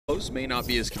May not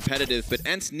be as competitive, but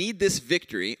Ence need this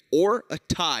victory or a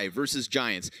tie versus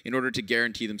Giants in order to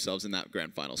guarantee themselves in that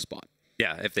grand final spot.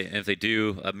 Yeah, if they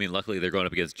do, I mean, luckily they're going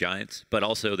up against Giants, but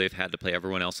also they've had to play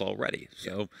everyone else already.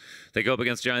 So they go up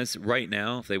against Giants right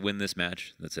now. If they win this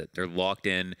match, that's it. They're locked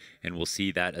in, and we'll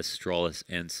see that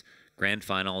Astralis-Ence grand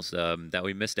finals that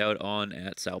we missed out on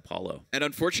at Sao Paulo. And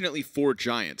unfortunately for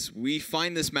Giants, we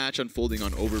find this match unfolding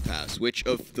on Overpass, which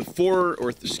of the four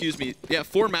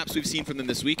maps we've seen from them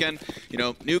this weekend, you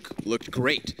know, Nuke looked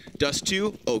great. Dust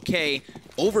 2, okay.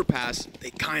 Overpass, they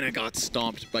kind of got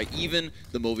stomped by even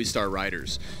the Movistar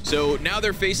Riders. So now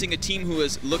they're facing a team who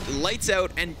has looked lights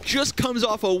out and just comes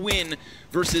off a win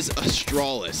versus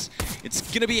Astralis. It's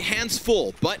going to be hands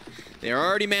full, but they're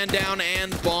already man down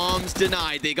and bombs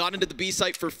denied. They got into the B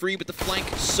site for free, but the flank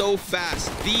so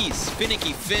fast. These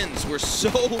finicky Finns were so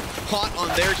hot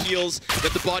on their heels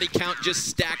that the body count just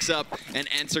stacks up, and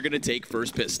Ence are going to take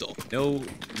first pistol. No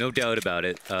doubt about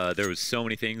it. There was so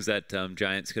many things that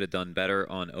Giants could have done better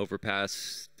on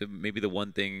Overpass. Maybe the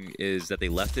one thing is that they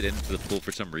left it into the pool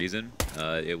for some reason.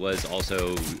 It was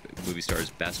also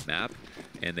Movistar's best map,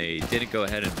 and they didn't go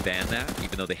ahead and ban that,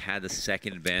 even though they had the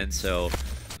second ban. So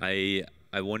I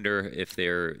wonder if they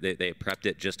prepped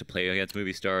it just to play against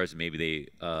Movistars. Maybe they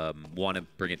want to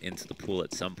bring it into the pool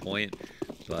at some point.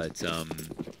 But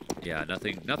yeah,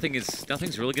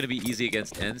 nothing's really going to be easy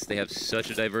against Ence. They have such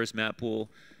a diverse map pool.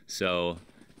 So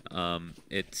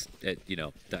you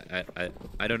know,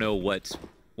 I don't know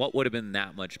what would have been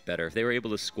that much better if they were able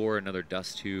to score another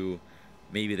Dust 2.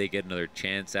 Maybe they get another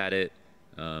chance at it.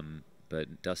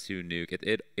 But Dust 2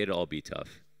 Nuke, it'd all be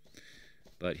tough.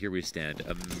 But here we stand.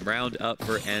 A round up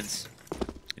for Ence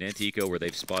in Antico, where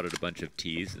they've spotted a bunch of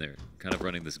Ts, and they're kind of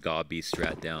running this God Beast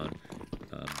strat down,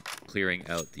 clearing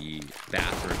out the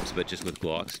bathrooms, but just with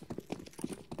Glocks.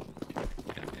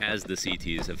 And as the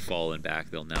CTs have fallen back,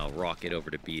 they'll now rocket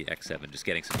over to B, X7, just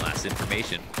getting some last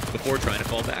information before trying to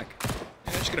fall back.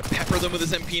 Yeah, just going to pepper them with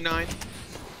his MP9.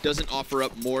 Doesn't offer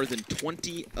up more than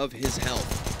 20 of his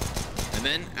health. And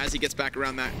then, as he gets back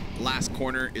around that last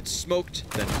corner, it's smoked,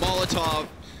 then Molotov.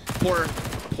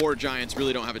 Poor Giants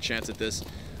really don't have a chance at this.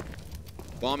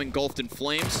 Bomb engulfed in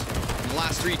flames. And the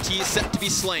last 3 Ts set to be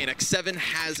slain. X7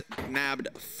 has nabbed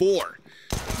 4.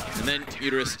 And then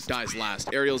Uterus dies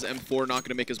last. Ariel's M4 not going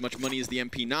to make as much money as the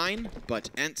MP9,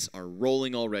 but Ence are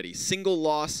rolling already. Single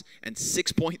loss and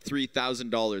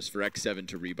 $6,300 for X7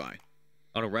 to rebuy.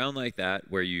 On a round like that,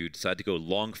 where you decide to go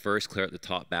long first, clear out the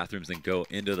top bathrooms, then go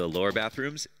into the lower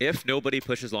bathrooms, if nobody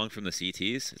pushes long from the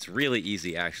CTs, it's really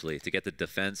easy, actually, to get the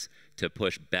defense to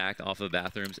push back off of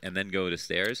bathrooms and then go to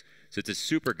stairs. So it's a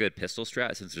super good pistol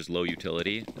strat since there's low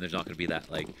utility, and there's not going to be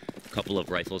that, like, couple of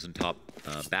rifles in top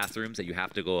bathrooms that you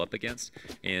have to go up against.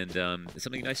 And it's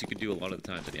something nice you can do a lot of the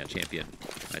times. And yeah, champion,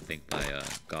 I think, by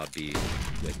God B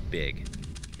with Big.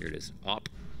 Here it is. Op,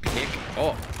 pick.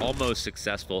 Oh, almost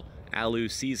successful. Alu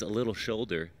sees a little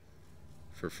shoulder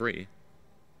for free,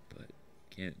 but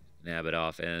can't nab it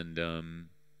off. And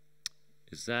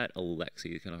is that Alexei?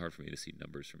 It's kind of hard for me to see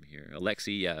numbers from here.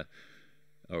 Alexei, yeah.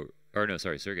 Or no,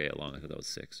 sorry, Sergey along. I thought that was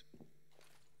 6.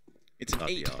 It's an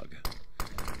 8.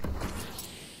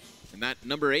 And that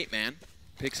number 8 man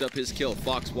picks up his kill.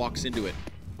 Fox walks into it.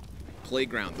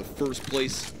 Playground, the first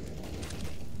place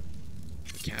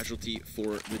casualty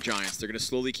for the Giants. They're going to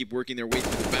slowly keep working their way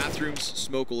through the bathrooms.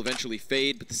 Smoke will eventually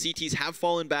fade, but the CTs have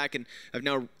fallen back and have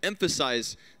now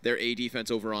emphasized their A defense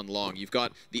over on long. You've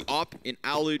got the op in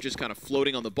Alu just kind of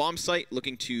floating on the bomb site,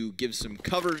 looking to give some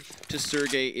cover to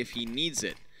Sergey if he needs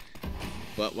it.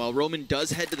 But while Roman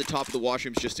does head to the top of the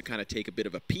washrooms just to kind of take a bit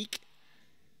of a peek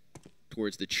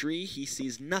towards the tree, he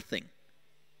sees nothing.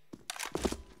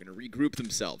 They're going to regroup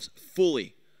themselves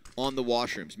fully on the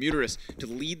washrooms. Muterus to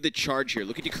lead the charge here,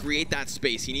 looking to create that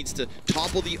space. He needs to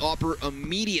topple the Opper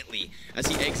immediately as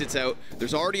he exits out.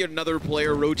 There's already another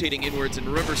player rotating inwards, and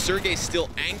remember, Sergey's still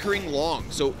anchoring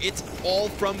long, so it's all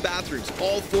from bathrooms,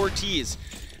 all 4 Ts.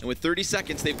 And with 30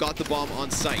 seconds, they've got the bomb on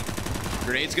site.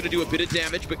 Grenade's going to do a bit of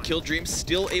damage, but Killdream's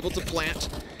still able to plant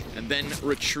and then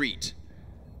retreat.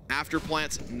 After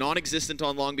plants, non-existent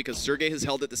on long because Sergey has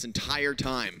held it this entire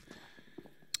time.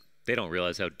 They don't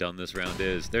realize how dumb this round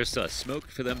is. There's smoke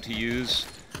for them to use.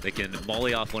 They can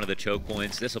molly off one of the choke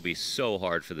points. This will be so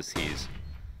hard for the C's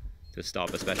to stop,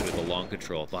 especially with the long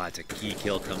control. But it's a key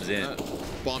kill comes in.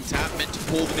 Bomb tap meant to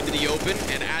pull them into the open,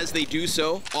 and as they do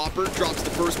so, Opper drops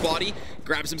the first body,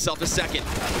 grabs himself a second.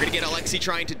 We're going to get Alexei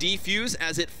trying to defuse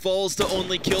as it falls to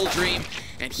only Killdream,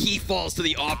 and he falls to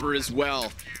the Opper as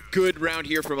well. Good round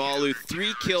here from Alu.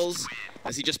 3 kills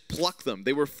as he just plucked them.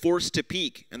 They were forced to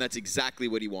peek, and that's exactly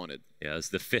what he wanted. Yeah, it's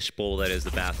the fishbowl that is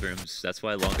the bathrooms. That's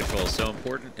why long control is so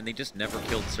important, and they just never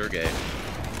killed Sergey.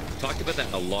 Talked about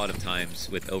that a lot of times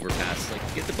with overpass.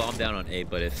 Like, get the bomb down on A,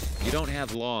 but if you don't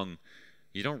have long,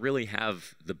 you don't really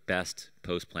have the best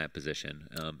post-plant position.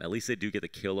 At least they do get the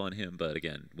kill on him, but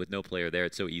again, with no player there,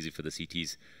 it's so easy for the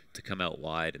CTs to come out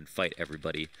wide and fight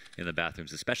everybody in the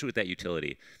bathrooms, especially with that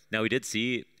utility. Now, we did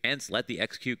see Ence let the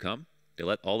execute come. They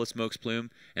let all the smokes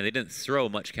plume, and they didn't throw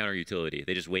much counter utility.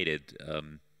 They just waited.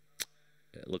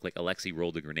 It looked like Alexi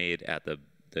rolled a grenade at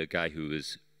the guy who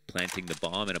was planting the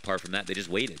bomb, and apart from that, they just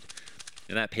waited.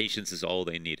 And that patience is all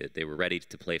they needed. They were ready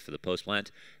to play for the post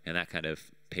plant, and that kind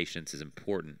of patience is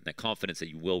important. That confidence that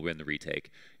you will win the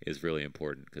retake is really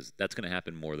important, because that's going to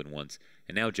happen more than once.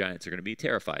 And now Giants are going to be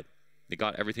terrified. They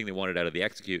got everything they wanted out of the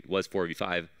execute, was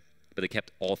 4v5, but they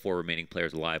kept all 4 remaining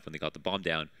players alive when they got the bomb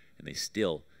down, and they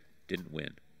still didn't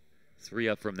win. 3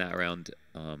 up from that round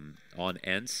on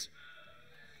Ence.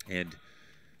 And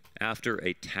after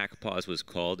a tack pause was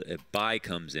called, a buy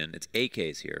comes in. It's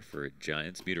AKs here for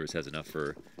Giants. Muterus has enough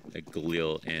for a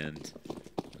Galil and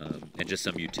just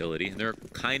some utility. And they're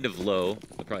kind of low.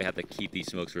 They'll probably have to keep these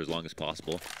smokes for as long as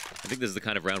possible. I think this is the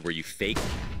kind of round where you fake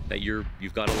that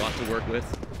you've got a lot to work with,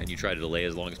 and you try to delay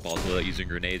as long as possible without using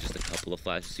grenades, just a couple of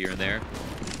flashes here and there.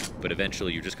 But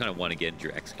eventually, you just kind of want to get into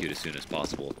your execute as soon as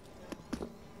possible.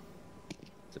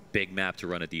 It's a big map to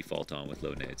run a default on with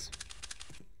low nades.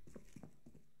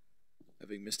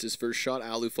 Having missed his first shot,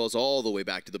 Alu falls all the way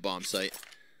back to the bomb site.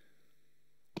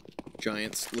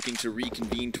 Giants looking to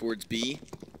reconvene towards B.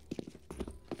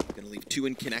 Going to leave 2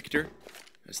 in connector,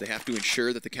 as they have to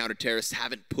ensure that the counter-terrorists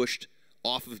haven't pushed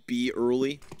off of B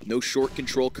early. No short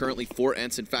control currently for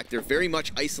Ence. In fact, they're very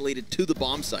much isolated to the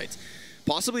bomb sites.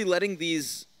 Possibly letting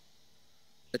these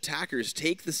attackers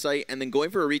take the site and then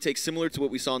going for a retake similar to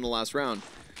what we saw in the last round.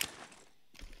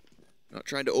 Not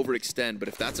trying to overextend, but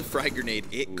if that's a frag grenade,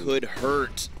 it could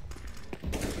hurt.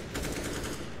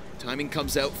 Timing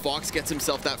comes out. Fox gets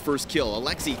himself that first kill.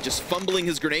 Alexi just fumbling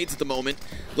his grenades at the moment.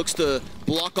 Looks to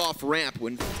block off ramp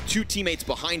when 2 teammates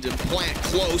behind him plant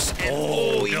close.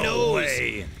 And he knows.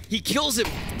 Way. He kills him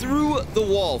through the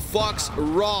wall. Fox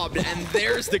robbed, and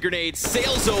there's the grenade.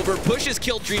 Sails over, pushes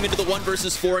Kill Dream into the 1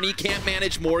 versus 4, and he can't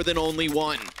manage more than only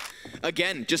 1.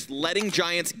 Again, just letting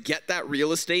Giants get that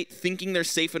real estate, thinking they're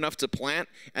safe enough to plant,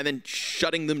 and then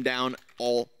shutting them down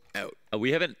all out.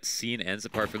 We haven't seen Ence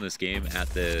apart from this game at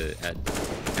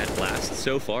Blast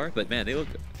so far, but man, they look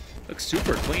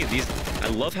super clean. I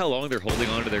love how long they're holding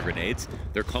on to their grenades.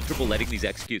 They're comfortable letting these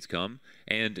executes come,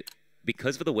 and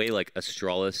because of the way like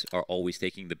Astralis are always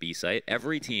taking the B site,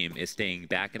 every team is staying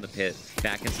back in the pit,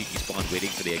 back in CT spawn, waiting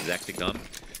for the exec to come.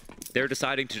 They're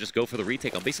deciding to just go for the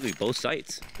retake on basically both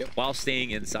sites while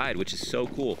staying inside, which is so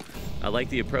cool. I like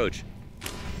the approach.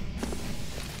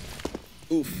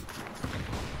 Oof.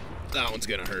 That one's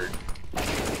gonna hurt.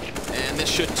 And this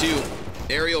should too.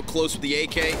 Aerial close with the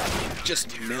AK,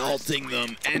 just melting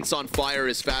them. Ence on fire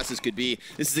as fast as could be.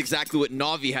 This is exactly what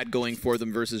Na'Vi had going for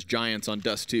them versus Giants on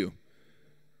Dust 2.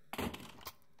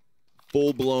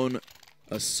 Full-blown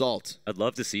assault. I'd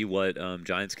love to see what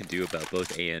Giants can do about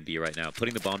both A and B right now.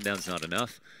 Putting the bomb down is not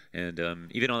enough, and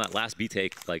even on that last B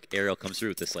take, like Ariel comes through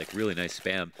with this like really nice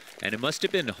spam, and it must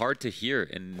have been hard to hear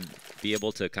and be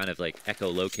able to kind of like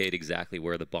echolocate exactly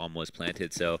where the bomb was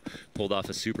planted. So pulled off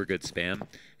a super good spam,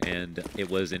 and it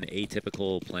was an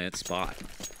atypical plant spot.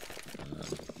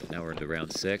 But now we're into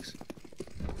round 6.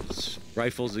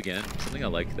 Rifles again. Something I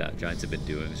like that Giants have been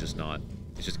doing is just not.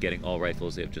 It's just getting all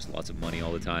rifles. They have just lots of money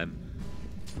all the time.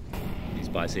 These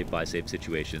buy save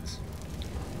situations.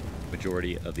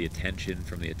 Majority of the attention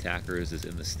from the attackers is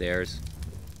in the stairs.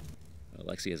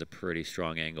 Alexi has a pretty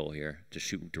strong angle here, just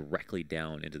shooting directly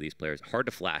down into these players. Hard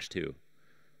to flash too.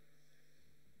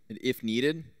 And if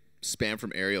needed, spam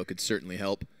from Ariel could certainly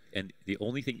help. And the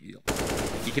only thing,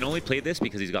 he can only play this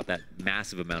because he's got that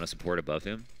massive amount of support above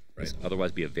him. Right.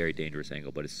 Otherwise, be a very dangerous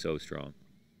angle, but it's so strong.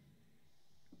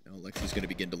 Now Alexi's going to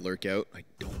begin to lurk out. I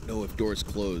don't know if door's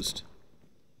closed.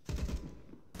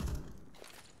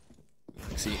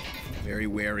 Alexi, very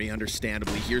wary,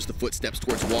 understandably. Here's the footsteps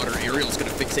towards water. Ariel's going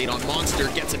to fixate on Monster,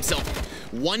 gets himself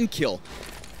 1 kill.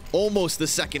 Almost the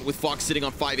second with Fox sitting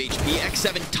on 5 HP.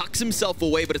 X7 tucks himself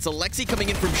away, but it's Alexi coming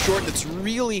in from short that's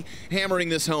really hammering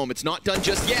this home. It's not done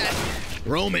just yet.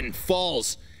 Roman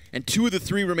falls, and 2 of the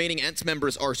 3 remaining Ence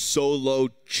members are so low,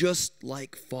 just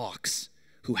like Fox,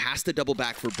 who has to double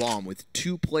back for bomb with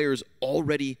 2 players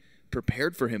already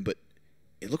prepared for him, but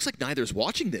it looks like neither's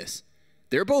watching this.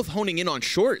 they're both honing in on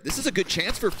short. This is a good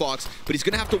chance for Fox, but he's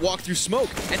going to have to walk through smoke.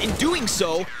 And in doing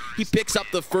so, he picks up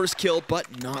the first kill,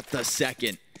 but not the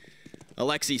second.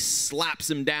 Alexi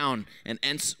slaps him down, and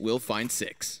Ence will find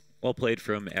 6. Well played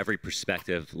from every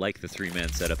perspective, like the 3-man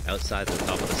setup outside the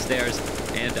top of the stairs.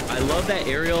 And I love that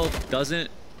Aerial doesn't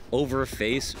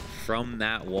overface from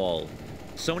that wall.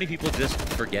 So many people just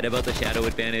forget about the shadow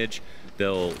advantage.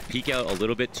 They'll peek out a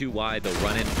little bit too wide, they'll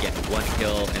run in, get 1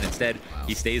 kill, and instead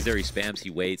he stays there, he spams,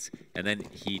 he waits, and then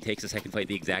he takes a second fight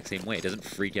the exact same way. It doesn't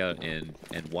freak out and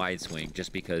wide swing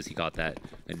just because he got that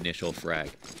initial frag.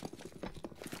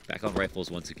 Back on rifles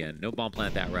once again. No bomb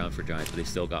plant that round for Giants, but they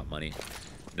still got money.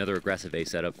 Another aggressive A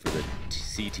setup for the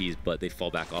CTs, but they fall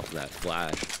back off of that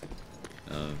flash.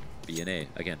 B&A,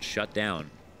 again, shut down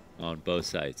on both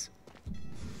sides.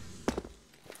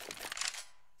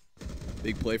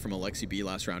 Big play from Alexi B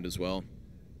last round as well.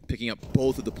 Picking up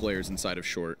both of the players inside of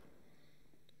short.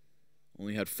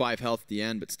 Only had 5 health at the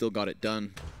end, but still got it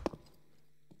done.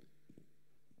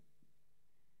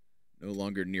 No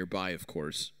longer nearby, of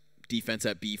course. Defense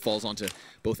at B falls onto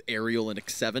both Aerial and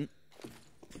X7.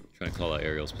 Trying to call out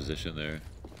Aerial's position there.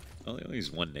 Oh, he only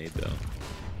used 1 nade, though.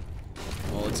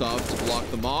 Molotov to block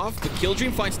them off, but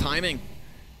Killdream finds timing.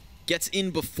 Gets in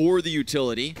before the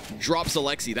utility, drops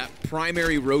Alexi, that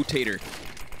primary rotator.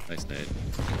 Nice nade.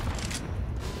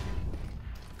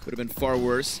 Could have been far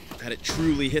worse had it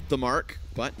truly hit the mark,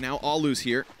 but now Alu's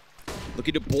here,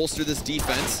 looking to bolster this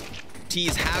defense.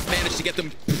 T's have managed to get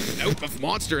them out of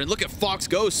Monster, and look at Fox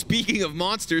go. Speaking of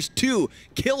monsters, 2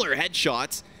 killer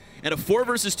headshots, and a 4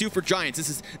 versus 2 for Giants. This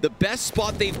is the best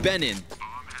spot they've been in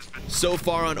so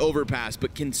far on Overpass,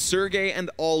 but can Sergey and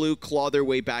Alu claw their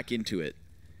way back into it?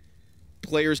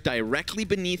 Players directly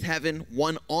beneath Heaven,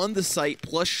 1 on the site,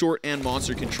 plus short and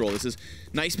monster control. This is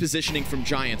nice positioning from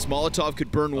Giants. Molotov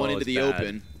could burn 1 into the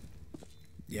open.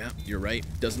 Yeah, you're right.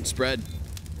 Doesn't spread.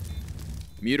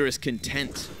 Muter is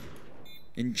content.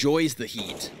 Enjoys the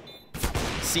heat.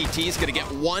 CT is going to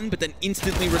get 1, but then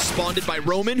instantly responded by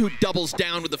Roman, who doubles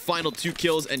down with the final 2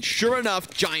 kills, and sure enough,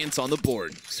 Giants on the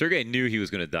board. Sergey knew he was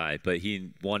going to die, but he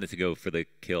wanted to go for the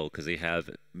kill because they have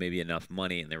maybe enough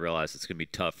money, and they realize it's going to be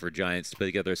tough for Giants to put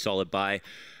together a solid buy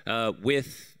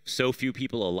with so few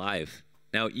people alive.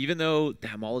 Now, even though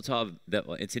that Molotov, that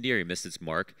incendiary missed its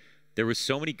mark, there were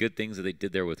so many good things that they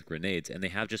did there with grenades, and they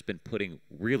have just been putting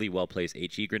really well-placed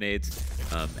HE grenades.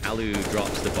 Alu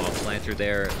drops the bomb planter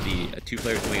there. The 2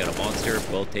 players coming out of Monster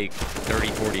will take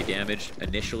 30-40 damage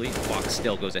initially. Fox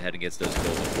still goes ahead and gets those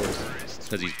kills, of course,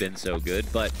 because he's been so good.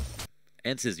 But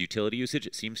Ence's utility usage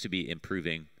seems to be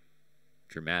improving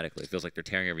dramatically. It feels like they're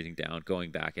tearing everything down,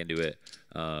 going back into it,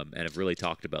 and have really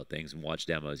talked about things and watched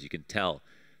demos. You can tell.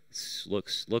 This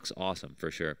looks awesome for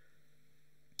sure.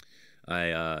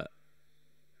 I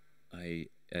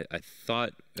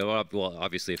thought, well,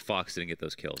 obviously if Fox didn't get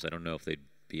those kills, I don't know if they'd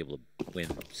be able to win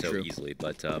so easily.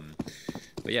 But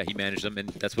yeah, he managed them, and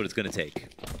that's what it's going to take.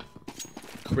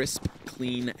 Crisp,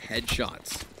 clean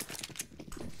headshots.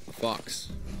 Fox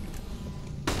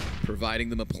providing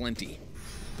them a plenty.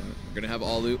 We're going to have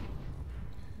Alu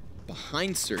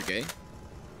behind Sergey.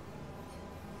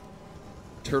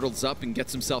 Turtles up and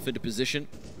gets himself into position.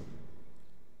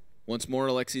 Once more,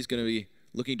 Alexi's going to be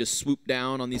looking to swoop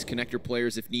down on these connector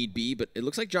players if need be, but it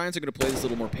looks like Giants are going to play this a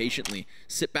little more patiently.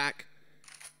 Sit back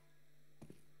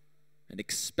and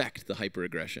expect the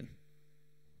hyper-aggression.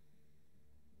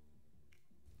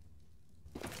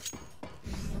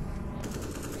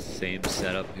 Same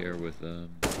setup here with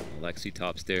Alexi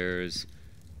top stairs.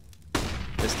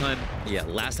 This time, yeah,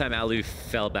 last time Alu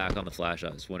fell back on the flash. I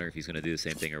was wondering if he's going to do the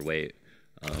same thing or wait.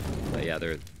 But yeah,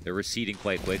 they're receding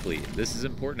quite quickly. This is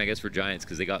important, I guess, for Giants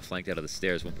because they got flanked out of the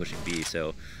stairs when pushing B.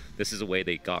 So this is a way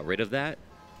they got rid of that.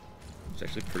 It's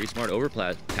actually pretty smart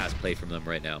overpass play from them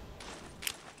right now.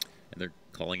 And they're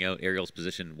calling out Aerial's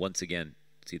position once again.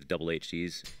 See the double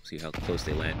HGs. See how close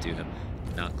they land to him.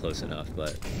 Not close enough,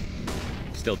 but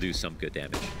still do some good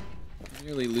damage.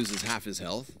 Nearly loses half his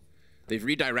health. They've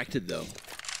redirected, though.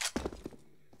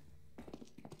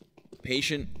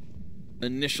 Patient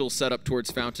initial setup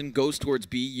towards Fountain, goes towards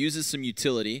B, uses some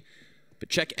utility, but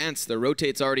check Ence, the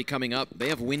rotate's already coming up. They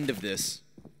have wind of this.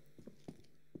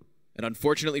 And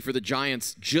unfortunately for the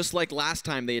Giants, just like last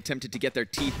time they attempted to get their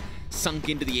teeth sunk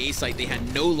into the A site, they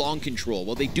had no long control.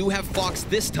 Well, they do have Fox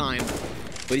this time,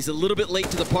 but he's a little bit late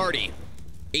to the party.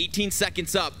 18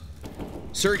 seconds up.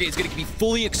 Sergey's going to be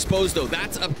fully exposed, though.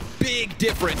 That's a big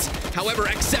difference. However,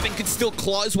 X7 can still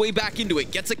claw his way back into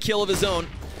it, gets a kill of his own.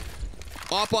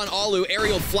 Op on Alu,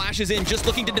 Aerial flashes in, just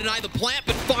looking to deny the plant,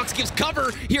 but Fox gives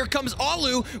cover. Here comes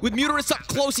Alu with Muterus up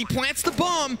close. He plants the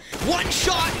bomb. One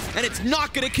shot, and it's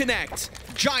not going to connect.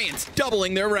 Giants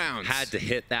doubling their rounds. Had to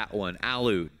hit that one.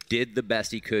 Alu did the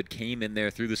best he could, came in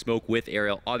there through the smoke with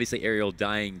Aerial. Obviously, Aerial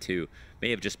dying too. May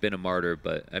have just been a martyr,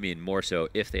 but I mean, more so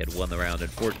if they had won the round.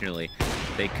 Unfortunately,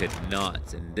 they could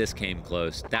not, and this came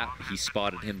close. That, he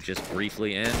spotted him just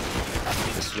briefly in.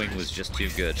 The swing was just too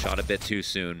good. Shot a bit too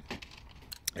soon.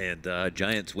 And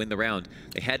Giants win the round.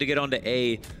 They had to get onto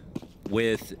A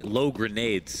with low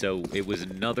grenades, so it was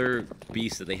another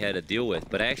beast that they had to deal with.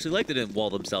 But I actually liked that they didn't wall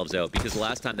themselves out, because the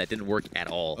last time that didn't work at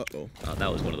all.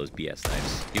 That was one of those BS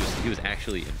knives. He was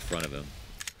actually in front of him.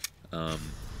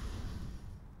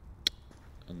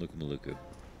 Unluku Maluku.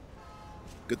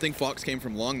 Good thing Fox came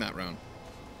from long that round.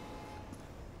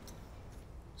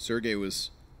 Sergey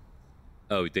was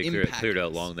they cleared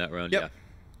out long that round. Yep. Yeah.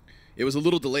 It was a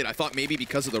little delayed. I thought maybe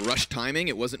because of the rush timing,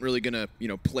 it wasn't really going to,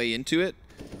 play into it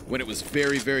when it was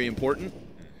very, very important.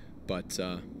 But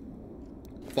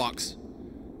Fox,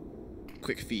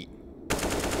 quick feet.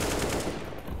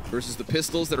 Versus the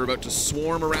Pistols that are about to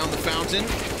swarm around the fountain.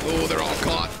 Oh, they're all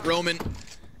caught. Roman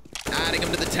adding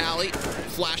them to the tally.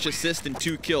 Flash assist and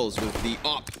 2 kills with the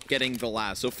op getting the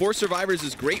last. So 4 survivors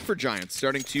is great for Giants,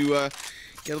 starting to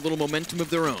get a little momentum of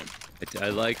their own.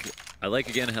 I like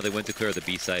again how they went to clear the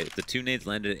B site. The 2 nades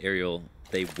landed at Aerial,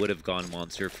 they would have gone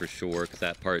monster for sure, because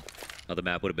that part of the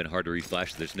map would have been hard to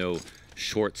reflash. There's no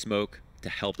short smoke to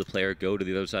help the player go to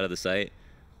the other side of the site.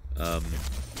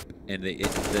 And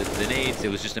the nades, it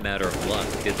was just a matter of luck.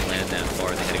 They didn't land that far,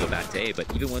 and they had to go back to A.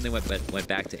 But even when they went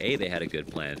back to A, they had a good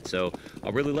plan. So I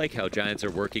really like how Giants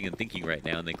are working and thinking right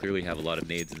now, and they clearly have a lot of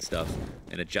nades and stuff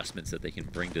and adjustments that they can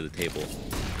bring to the table.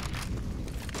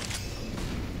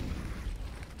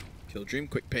 Kill Dream,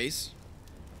 quick pace.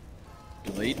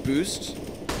 Delayed boost.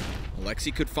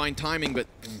 Alexi could find timing, but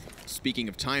speaking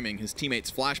of timing, his teammate's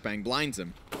flashbang blinds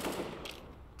him.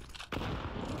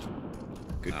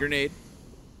 Good grenade.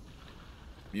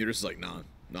 Muterus is like, nah,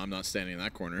 I'm not standing in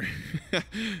that corner.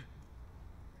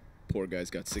 Poor guy's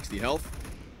got 60 health.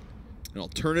 An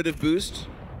alternative boost.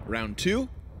 Round 2.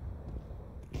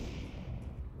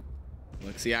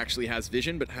 Alexi actually has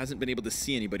vision, but hasn't been able to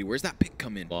see anybody. Where's that pick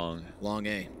come in? Long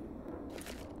A.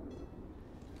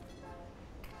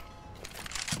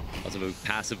 Lots of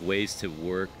passive ways to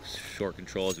work short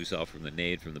control, as we saw from the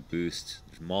nade, from the boost.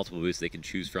 There's multiple boosts they can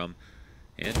choose from.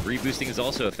 And reboosting is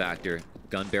also a factor.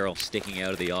 Gun barrel sticking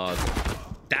out of the AUG.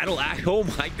 That'll act. Oh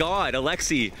my god,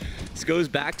 Alexi. This goes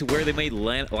back to where they made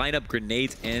line up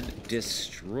grenades and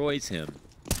destroys him.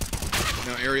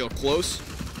 Now Aerial close.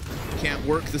 Can't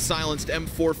work the silenced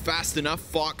M4 fast enough.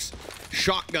 Fox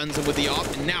shotguns him with the op,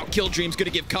 and now Killdream's gonna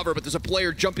give cover, but there's a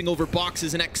player jumping over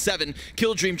boxes in X7.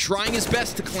 Killdream trying his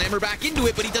best to clamber back into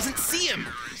it, but he doesn't see him.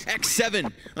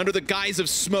 X7, under the guise of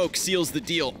smoke, seals the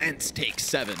deal. Ence takes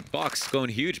 7. Fox going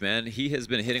huge, man. He has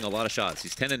been hitting a lot of shots.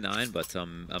 He's 10-9, but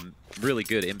really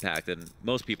good impact, and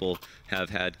most people have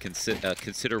had a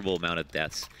considerable amount of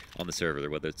deaths on the server,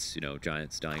 whether it's,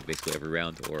 Giants dying basically every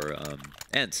round, or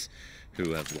Ence,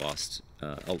 who have lost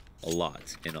a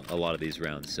lot in a lot of these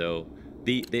rounds. So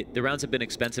the rounds have been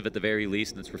expensive at the very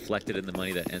least, and it's reflected in the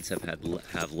money that Ence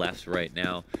have left right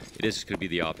now. It is going to be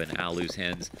the op in Alu's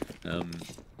hands,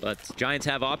 but Giants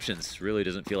have options. Really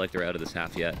doesn't feel like they're out of this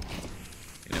half yet.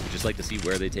 I would just like to see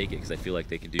where they take it, because I feel like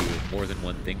they can do more than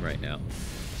one thing right now.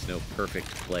 There's no perfect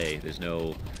play. There's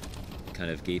no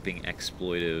kind of gaping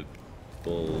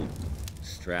exploitable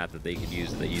strat that they can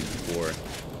use that they used before.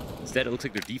 Instead, it looks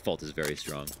like their default is very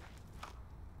strong.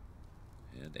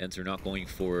 And Ence are not going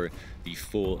for the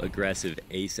full aggressive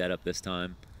A setup this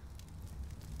time.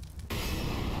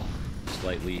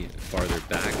 Slightly farther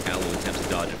back. Alu attempts to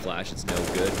dodge and flash. It's no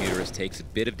good. Muterus takes a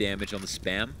bit of damage on the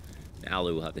spam. And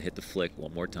Alu will have to hit the flick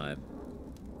one more time.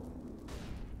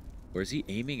 Where's he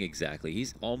aiming exactly?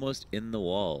 He's almost in the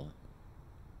wall.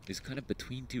 He's kind of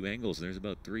between 2 angles, and there's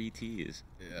about 3 Ts.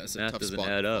 Yeah, it's a tough spot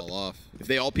to fall off. If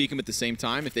they all peek him at the same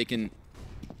time, if they can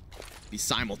be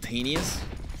simultaneous,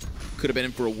 could have been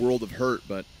in for a world of hurt,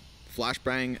 but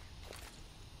flashbang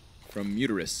from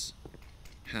Muterus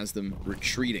has them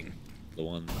retreating. Low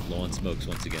on smokes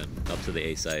once again, up to the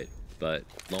A site, but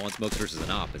low on smokes versus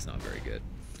an op is not very good.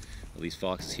 At least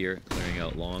Fox is here, clearing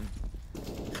out long.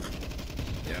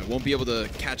 Yeah, won't be able to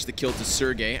catch the kill to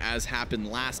Sergey, as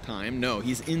happened last time. No,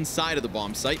 he's inside of the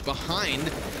bomb site, behind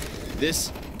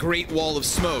this great wall of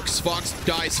smokes. Fox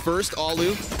dies first.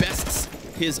 Alu bests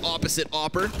his opposite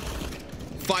opper.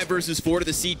 5 versus 4 to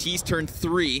the CTs, turn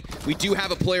 3. We do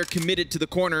have a player committed to the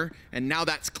corner, and now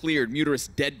that's cleared.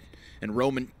 Muterus dead and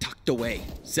Roman tucked away.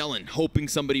 Zelen hoping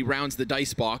somebody rounds the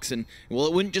dice box, and, well,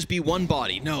 it wouldn't just be one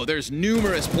body. No, there's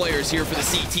numerous players here for the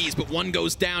CTs, but one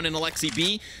goes down in Alexi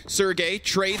B. Sergey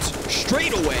trades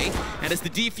straight away, and as the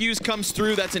defuse comes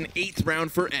through, that's an 8th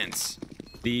round for Ence.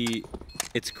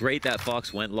 It's great that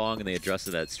Fox went long and they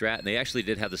adjusted that strat, and they actually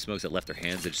did have the smokes that left their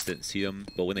hands. They just didn't see them.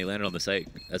 But when they landed on the site,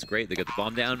 that's great. They got the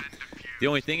bomb down. The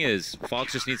only thing is,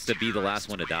 Fox just needs to be the last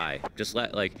one to die. Just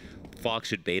let, like, Fox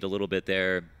should bait a little bit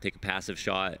there, take a passive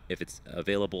shot if it's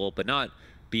available, but not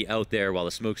be out there while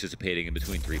the smoke's dissipating in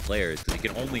between 3 players, because he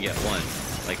can only get one.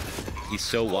 Like, he's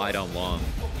so wide on long.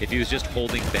 If he was just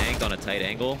holding bank on a tight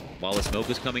angle while the smoke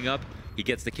was coming up, he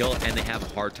gets the kill, and they have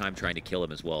a hard time trying to kill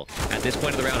him as well. At this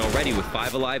point of the round already, with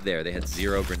 5 alive there, they had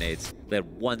 0 grenades. They had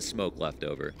 1 smoke left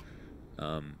over.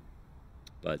 Yeah,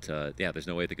 there's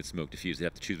no way they could smoke defuse. They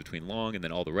have to choose between long, and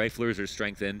then all the riflers are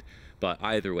strengthened. But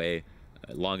either way,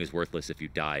 long is worthless if you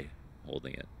die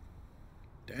holding it.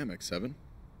 Damn, X7.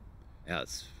 Yeah,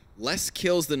 it's... Less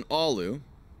kills than Alu,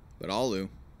 but Alu,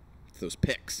 those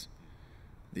picks.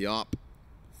 The op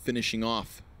finishing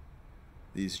off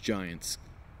these Giants.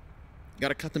 You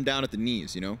gotta cut them down at the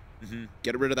knees, you know? Mm-hmm.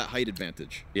 Get rid of that height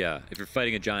advantage. Yeah, if you're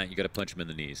fighting a Giant, you gotta punch him in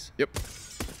the knees. Yep.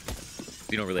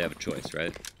 You don't really have a choice,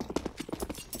 right?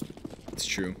 It's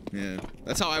true, yeah.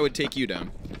 That's how I would take you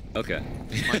down. Okay.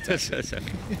 My tactic.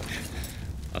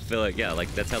 I feel like, yeah,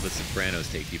 like that's how the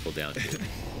Sopranos take people down too.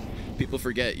 People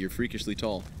forget you're freakishly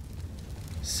tall.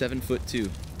 7'2".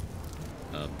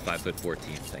 5'14",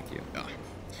 thank you. Ah.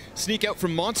 Sneak out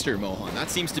from Monster, Mohan.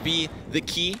 That seems to be the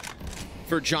key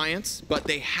for Giants, but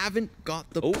they haven't got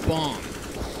the bomb.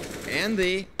 And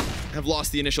they have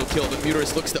lost the initial kill, but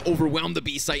Muterus looks to overwhelm the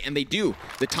B site, and they do.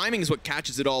 The timing is what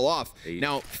catches it all off.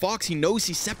 Now, Fox, he knows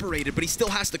he's separated, but he still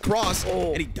has to cross,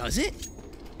 and he does it?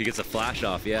 He gets a flash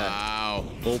off, yeah. Wow.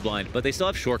 Full blind, but they still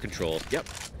have short control. Yep.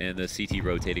 And the CT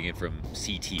rotating in from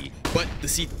CT. But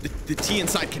the T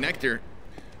inside connector,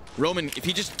 Roman, if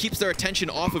he just keeps their attention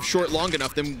off of short long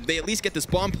enough, then they at least get this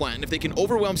bomb plant. And if they can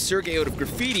overwhelm Sergey out of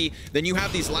graffiti, then you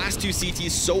have these last 2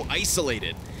 CTs so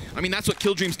isolated. I mean, that's what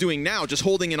Killdream's doing now, just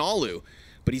holding in Alu.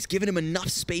 But he's given him enough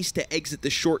space to exit the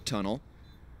short tunnel.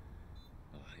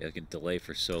 Oh, yeah, it can delay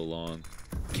for so long.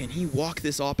 Can he walk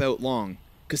this op out long?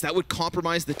 Because that would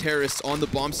compromise the terrorists on the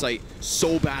bomb site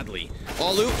so badly.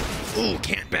 Alu, ooh,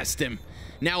 can't best him.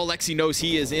 Now Alexi knows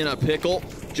he is in a pickle,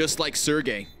 just like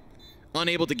Sergey.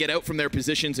 Unable to get out from their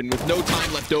positions, and with no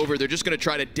time left over, they're just going to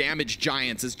try to damage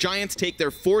Giants. As Giants take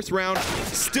their 4th round,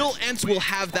 still Ence will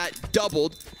have that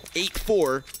doubled,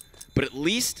 8-4, but at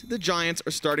least the Giants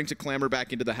are starting to clamber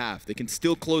back into the half. They can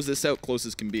still close this out close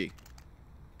as can be.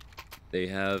 They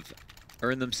have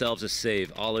earned themselves a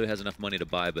save. Alu has enough money to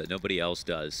buy, but nobody else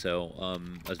does. So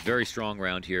a very strong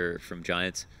round here from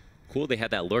Giants. Cool, they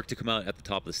had that lurk to come out at the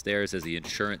top of the stairs as the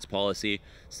insurance policy.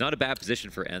 It's not a bad position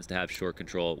for Ence to have short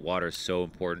control. Water is so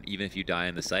important, even if you die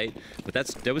in the site. But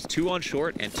there was 2 on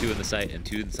short and 2 in the site, and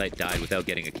 2 in the site died without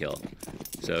getting a kill.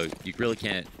 So you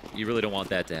really don't want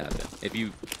that to happen. If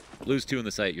you lose 2 in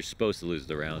the site, you're supposed to lose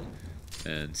the round.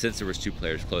 And since there was 2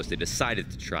 players close, they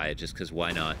decided to try it just because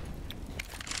why not?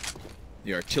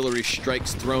 The artillery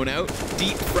strikes thrown out.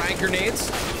 Deep frag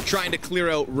grenades, trying to clear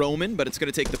out Roman, but it's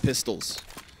going to take the pistols.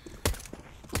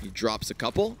 He drops a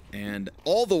couple, and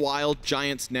all the while,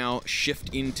 Giants now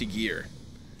shift into gear.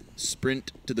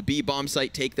 Sprint to the B bomb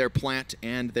site, take their plant,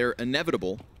 and their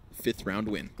inevitable 5th round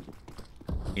win.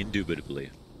 Indubitably.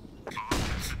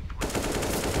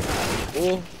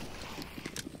 Oh.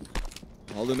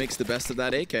 Aldo makes the best of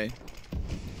that AK.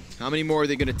 How many more are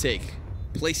they going to take?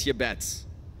 Place your bets.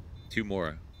 2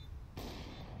 more.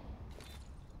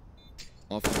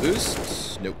 Off the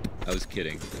boost? Nope. I was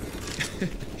kidding.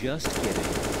 Just kidding.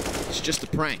 It's just a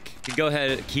prank. You can go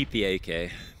ahead and keep the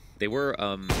AK. They were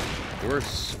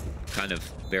kind of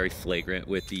very flagrant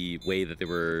with the way that they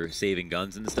were saving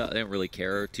guns and stuff. They didn't really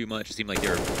care too much. It seemed like they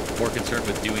were more concerned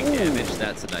with doing damage.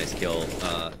 That's a nice kill.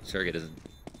 Sergey doesn't...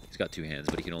 He's got 2 hands,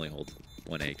 but he can only hold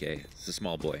 1 AK. It's a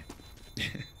small boy.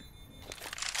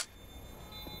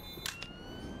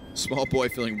 Small boy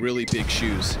filling really big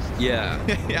shoes. Yeah.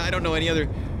 Yeah, I don't know any other...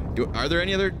 Are there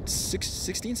any other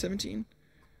 16, 17?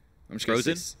 I'm just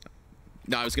Frozen?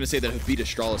 No, I was going to say that Habita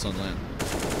Stralis on land.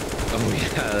 Oh,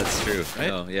 yeah, that's true. Right?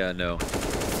 No, yeah, no.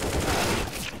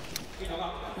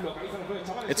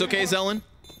 It's okay, Zelen.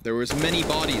 There was many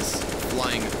bodies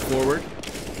flying forward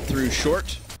through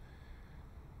short.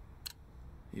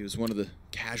 He was one of the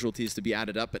casualties to be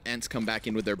added up, but Ence come back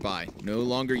in with their buy. No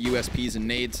longer USPs and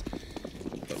nades,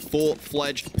 but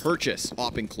full-fledged purchase,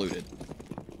 op included.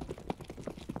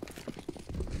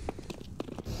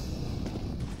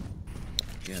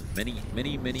 yeah,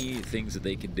 many things that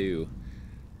they can do.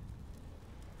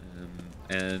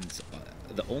 And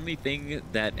the only thing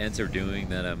that Ence are doing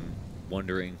that I'm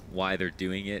wondering why they're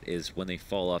doing it is when they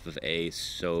fall off of A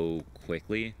so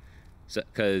quickly.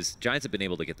 Because Giants have been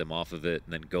able to get them off of it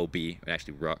and then go B and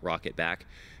actually rock it back.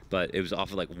 But it was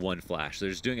off of like one flash. So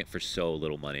they're just doing it for so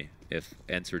little money. If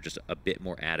Ence were just a bit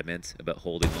more adamant about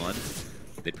holding on,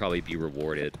 they'd probably be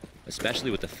rewarded,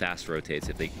 especially with the fast rotates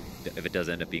if it does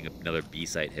end up being another B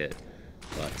site hit.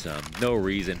 But no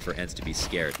reason for Ence to be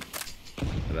scared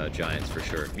about Giants for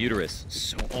sure. Muterus,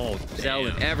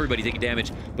 Zelin, everybody taking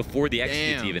damage before the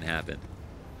executes even happened.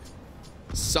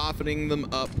 Softening them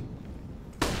up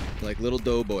like little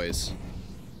doughboys.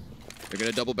 They're going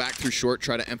to double back through short,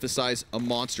 try to emphasize a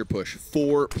monster push.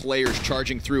 4 players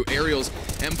charging through. Aerials,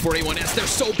 M4A1S, they're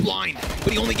so blind,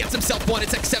 but he only gets himself one.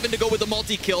 It's X7 to go with the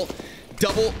multi-kill.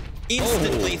 Double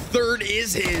instantly. Third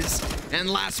is his. And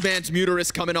last man's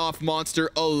Muterus coming off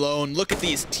Monster alone. Look at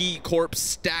these T-Corps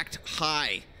stacked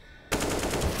high.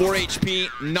 4 HP,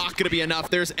 not going to be enough.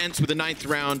 There's Ence with the 9th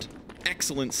round.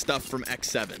 Excellent stuff from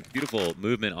X7. Beautiful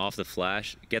movement off the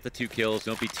flash. Get the 2 kills.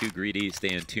 Don't be too greedy. Stay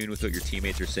in tune with what your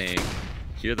teammates are saying.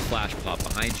 Hear the flash pop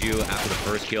behind you after the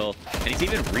first kill. And he's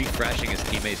even refreshing his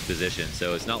teammate's position.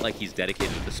 So it's not like he's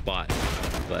dedicated to the spot,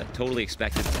 but totally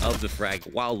expected of the frag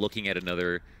while looking at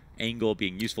another angle,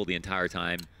 being useful the entire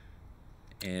time.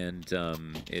 And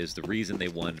is the reason they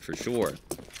won for sure.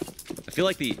 I feel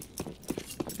like the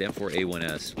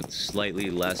M4A1S with slightly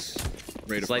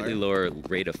lower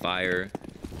rate of fire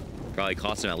probably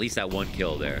cost him at least that 1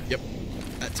 kill there. Yep.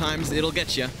 At times it'll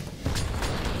get you.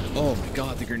 Oh my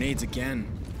god, the grenades again.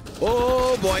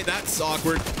 Oh boy, that's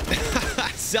awkward.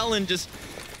 Zelin just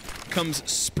comes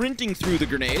sprinting through the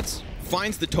grenades,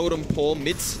 finds the totem pole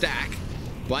mid-stack,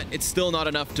 but it's still not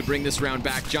enough to bring this round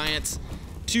back. Giants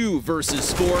 2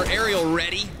 versus 4. Aerial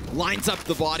ready, lines up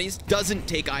the bodies, doesn't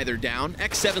take either down.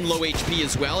 X7 low HP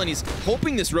as well, and he's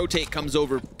hoping this rotate comes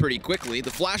over pretty quickly. The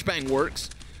flashbang works.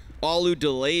 Alu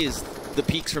delays the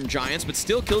peaks from Giants, but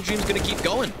still Killdream's gonna keep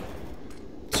going.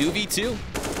 2v2.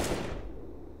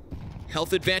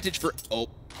 Health advantage for,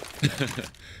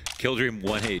 Killdream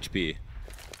 1 HP.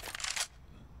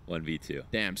 1v2.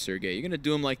 Damn, Sergey, you're gonna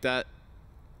do him like that?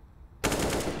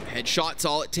 Headshot's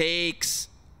all it takes.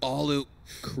 Alu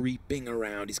creeping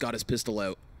around. He's got his pistol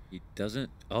out. He doesn't.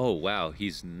 Oh, wow.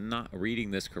 He's not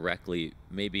reading this correctly.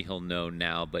 Maybe he'll know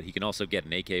now, but he can also get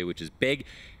an AK, which is big.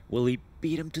 Will he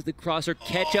beat him to the cross or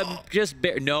catch him just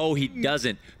No, he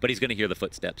doesn't. But he's going to hear the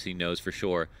footsteps. He knows for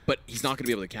sure. But he's not going to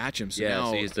be able to catch him. So yeah,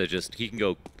 now so he has to just, he can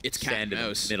go stand in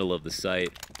the middle of the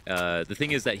site. The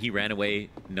thing is that he ran away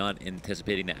not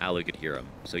anticipating that Alu could hear him.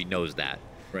 So he knows that.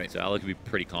 Right. So Alu could be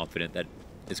pretty confident that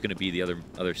it's going to be the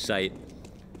other site.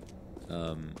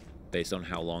 Based on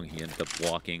how long he ended up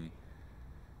walking.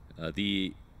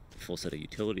 The full set of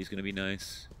utility is going to be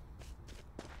nice.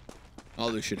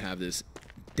 Alu should have this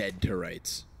dead to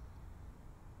rights.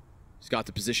 He's got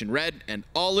the position red, and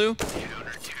Alu,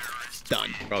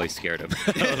 done. Probably scared him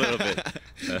a little bit.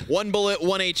 1 bullet,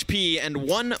 1 HP, and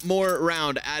 1 more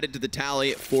round added to the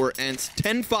tally for Ence.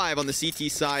 10-5 on the CT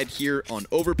side here on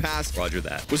Overpass. Roger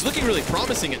that. Was looking really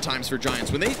promising at times for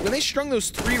Giants. When they strung those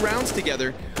 3 rounds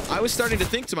together, I was starting to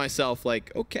think to myself,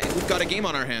 like, okay, we've got a game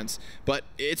on our hands. But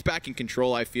it's back in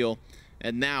control, I feel.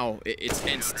 And now it's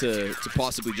Ence to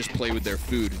possibly just play with their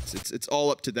food. It's all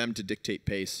up to them to dictate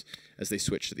pace as they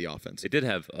switch to the offense. They did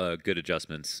have good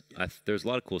adjustments. There's a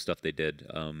lot of cool stuff they did.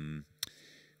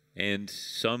 And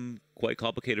some quite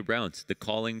complicated rounds. The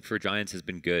calling for Giants has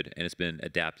been good, and it's been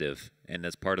adaptive. And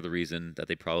that's part of the reason that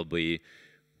they probably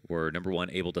were, number 1,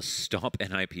 able to stomp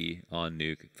NIP on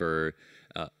Nuke for...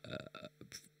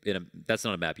 that's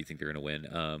not a map you think they're going to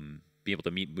win. Being able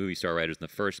to meet movie star writers in the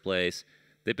first place.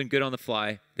 They've been good on the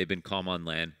fly. They've been calm on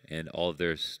land, and all of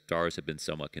their stars have been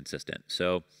somewhat consistent.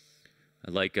 So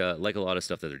I like a lot of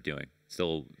stuff that they're doing.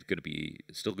 Still gonna be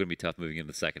tough moving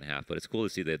into the second half, but it's cool to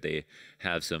see that they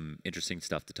have some interesting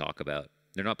stuff to talk about.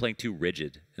 They're not playing too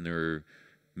rigid, and they're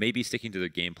maybe sticking to their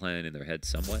game plan in their head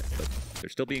somewhat, but they're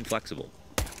still being flexible.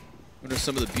 What are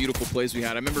some of the beautiful plays we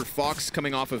had? I remember Fox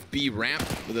coming off of B ramp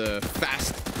with a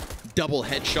fast double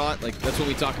headshot. Like, that's when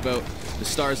we talk about the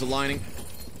stars aligning.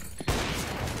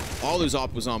 Alu's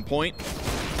op was on point.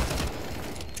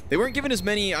 They weren't given as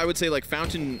many, I would say, like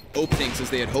fountain openings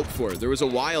as they had hoped for. There was a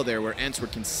while there where Ence were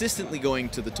consistently going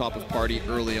to the top of party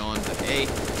early on. But A,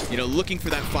 you know, looking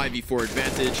for that 5v4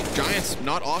 advantage. Giants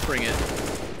not offering it.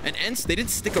 And Ence, they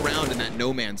didn't stick around in that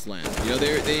no man's land. You know,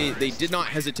 they did not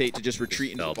hesitate to just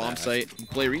retreat into the bomb site and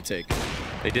play retake.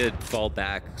 They did fall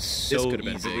back so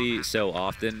easily, so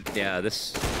often. Yeah,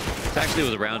 this It actually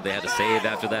was a round they had to save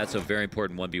after that, so very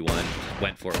important 1v1.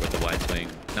 Went for it with the wide swing.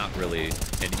 Not really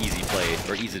an easy play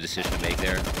or easy decision to make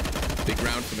there. Big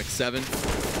round from X7.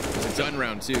 It was a gun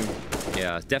round too.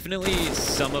 Yeah, definitely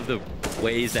some of the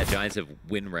ways that Giants have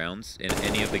win rounds in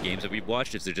any of the games that we've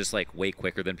watched is they're just like way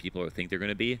quicker than people think they're going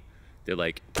to be. They're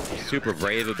like super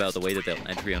brave about the way that they'll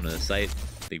entry onto the site.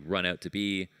 They run out to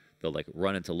B. They'll like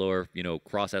run into lower, you know,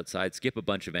 cross outside, skip a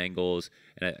bunch of angles,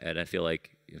 and I feel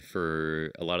like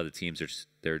for a lot of the teams,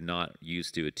 they're not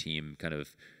used to a team kind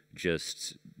of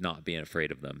just not being afraid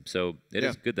of them. So it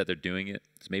is good that they're doing it.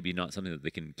 It's maybe not something that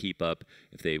they can keep up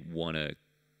if they want to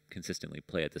consistently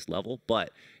play at this level,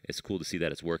 but it's cool to see that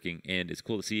it's working, and it's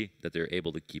cool to see that they're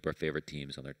able to keep our favorite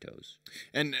teams on their toes.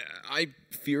 And I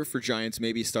fear for Giants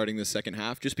maybe starting the second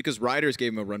half, just because Riders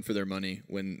gave them a run for their money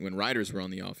when Riders were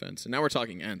on the offense. And now we're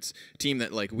talking Ence, a team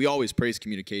that, like, we always praise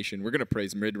communication. We're going to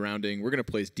praise mid-rounding. We're going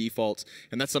to praise defaults,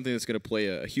 and that's something that's going to play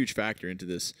a huge factor into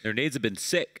this. Their nades have been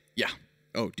sick. Yeah.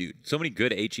 Oh, dude. So many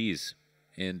good HEs,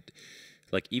 and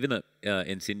like even the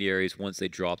incendiaries, once they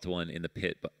dropped one in the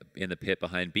pit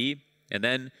behind B, and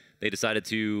then they decided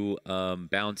to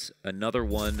bounce another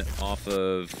one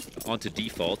onto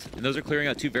default, and those are clearing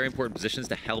out two very important positions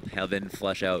to help Heaven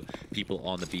flush out people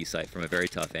on the B site from a very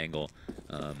tough angle.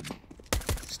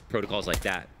 Protocols like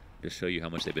that just show you how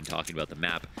much they've been talking about the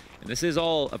map, and this is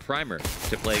all a primer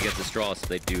to play against the Straw so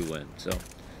they do win. So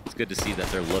it's good to see that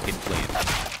they're looking clean.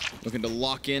 Looking to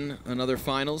lock in another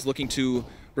finals, looking to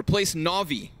replace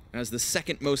Navi as the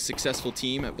second most successful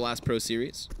team at Blast Pro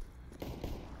Series.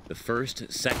 The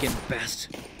second best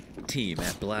team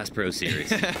at Blast Pro Series.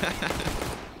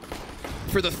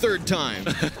 For the third time.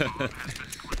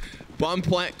 Bomb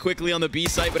plant quickly on the B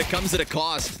site, but it comes at a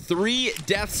cost. 3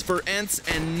 deaths for Ence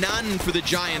and none for the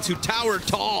Giants, who tower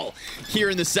tall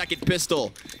here in the second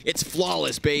pistol. It's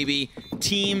flawless, baby.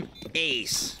 Team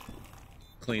Ace.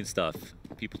 Clean stuff.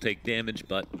 People take damage,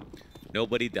 but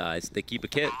nobody dies. They keep a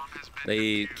kit.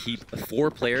 They keep 4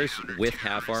 players with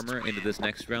half armor into this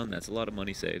next round. That's a lot of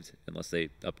money saved, unless they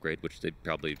upgrade, which they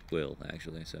probably will,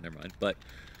 actually, so never mind. But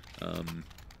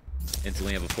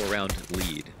instantly have a 4-round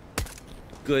lead.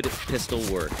 Good pistol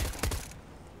work.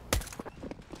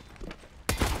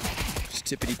 Just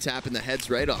tippity-tapping the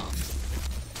heads right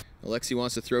off. Alexi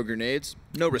wants to throw grenades.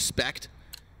 No respect.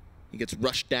 He gets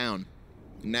rushed down.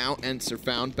 Now Ence are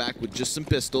found back with just some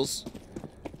pistols.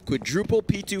 Quadruple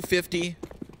P250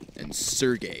 and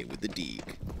Sergey with the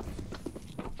Deeg.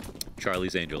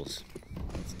 Charlie's Angels.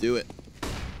 Let's do it.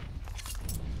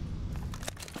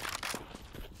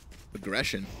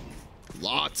 Aggression.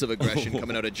 Lots of aggression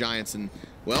coming out of Giants, and,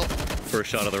 well... First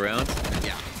shot of the round.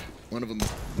 Yeah. One of them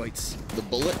bites the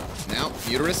bullet. Now,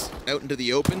 Uterus out into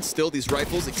the open. Still these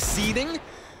rifles exceeding.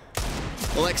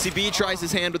 Alexi B tries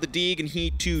his hand with the Deeg, and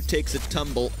he too takes a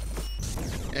tumble.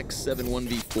 X7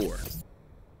 1v4.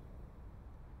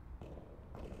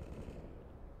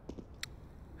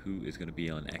 Who is going to be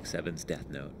on X7's death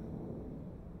note?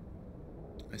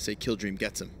 I say Killdream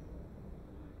gets him.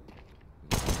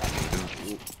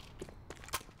 Ooh.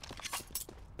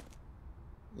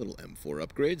 Little M4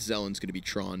 upgrade. Zellen's going to be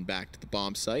drawn back to the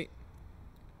bomb site.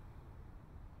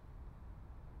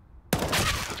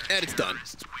 And it's done.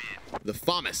 The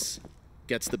FAMAS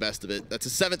gets the best of it. That's a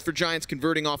 7th for Giants,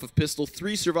 converting off of pistol.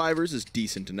 3 survivors is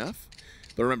decent enough.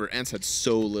 But remember, Ence had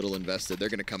so little invested. They're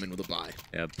going to come in with a buy.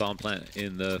 Yeah, bomb plant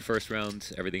in the first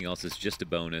round. Everything else is just a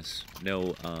bonus.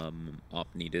 No op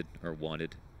needed or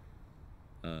wanted.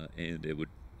 And it would,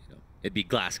 it'd be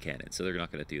glass cannon, so they're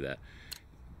not going to do that.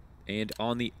 And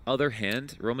on the other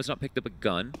hand, Roma's not picked up a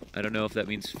gun. I don't know if that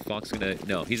means Fox is going to...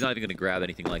 No, he's not even going to grab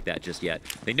anything like that just yet.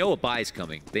 They know a buy's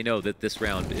coming. They know that this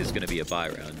round is going to be a buy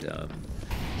round.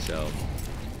 So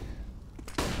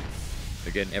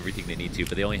they're getting everything they need to,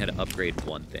 but they only had to upgrade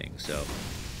one thing. So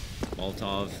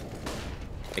Molotov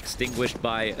extinguished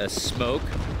by a smoke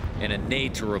and a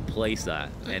nade to replace that.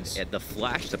 Nice. And the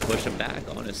flash to push them back,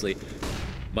 honestly,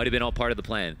 might have been all part of the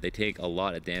plan. They take a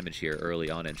lot of damage here early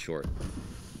on and short.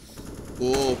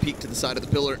 Oh, peek to the side of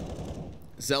the pillar.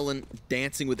 Zellen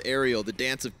dancing with Ariel, the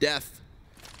dance of death.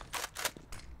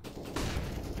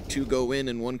 2 go in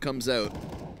and 1 comes out.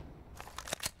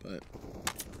 But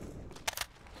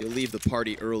he'll leave the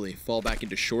party early, fall back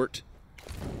into short.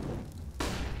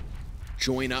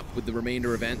 Join up with the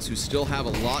remainder of Ence, who still have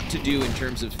a lot to do in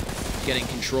terms of getting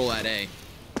control at A.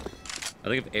 I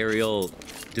think if Ariel...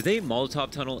 Did they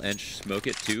Molotov tunnel and smoke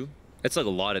it too? It's like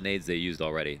a lot of nades they used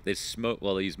already. They smoked,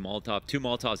 well, they used Molotov, 2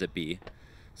 Molotovs at B.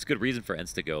 It's a good reason for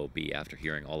Ence to go B after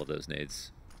hearing all of those nades.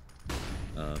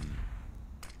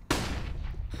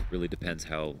 Really depends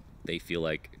how they feel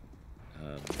like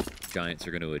Giants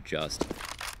are going to adjust.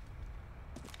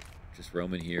 Just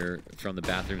roaming here from the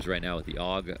bathrooms right now with the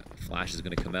AUG. Flash is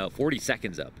going to come out. 40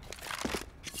 seconds up.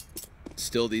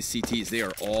 Still, these CTs, they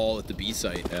are all at the B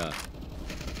site. Yeah.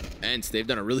 Ence, they've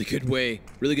done a really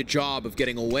good job of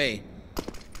getting away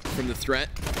from the threat.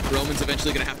 Roman's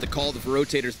eventually going to have to call the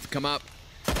rotators to come up.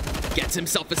 Gets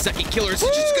himself a second killer. He's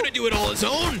just going to do it all his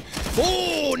own.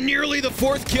 Oh, nearly the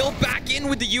 4th kill. Back in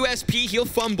with the USP. He'll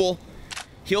fumble.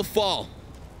 He'll fall.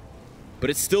 But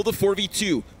it's still the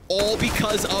 4v2. All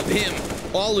because of him.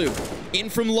 Alu in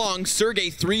from long. Sergey,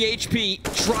 3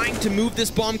 HP, trying to move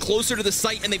this bomb closer to the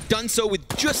site, and they've done so with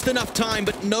just enough time,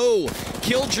 but no.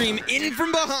 Killdream in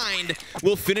from behind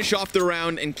will finish off the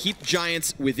round and keep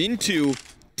Giants within 2,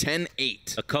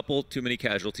 10-8. A couple too many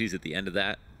casualties at the end of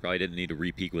that. Probably didn't need to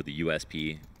repeak with the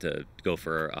USP to go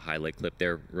for a highlight clip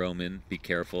there. Roman, be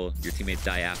careful. Your teammates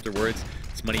die afterwards.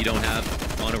 It's money you don't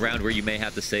have on a round where you may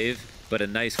have to save, but a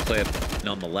nice clip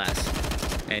nonetheless.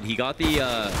 And he got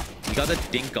the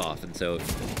dink off, and so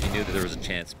he knew that there was a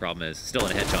chance. Problem is, still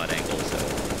in a headshot angle,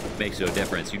 so it makes no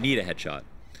difference. You need a headshot.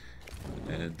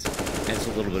 And hence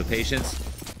a little bit of patience.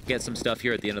 Get some stuff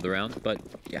here at the end of the round, but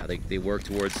yeah, they work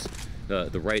towards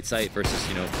the right site versus,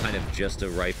 you know, kind of just a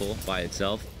rifle by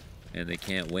itself, and they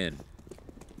can't win.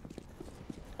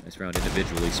 Nice round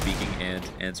individually speaking, and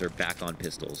Ence are back on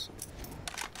pistols.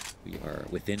 We are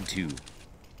within 2.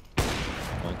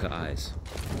 Wonka eyes.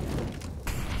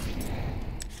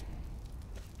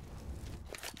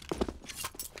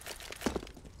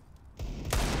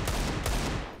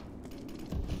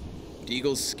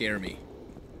 Deagles scare me.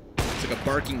 It's like a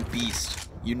barking beast.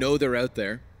 You know they're out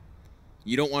there.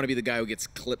 You don't want to be the guy who gets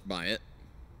clipped by it.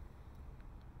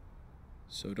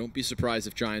 So don't be surprised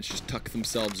if Giants just tuck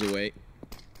themselves away.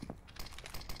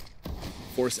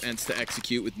 Force Ence to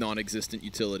execute with non-existent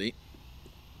utility.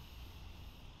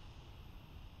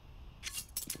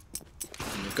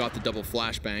 And they've got the double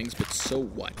flashbangs, but so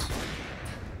what?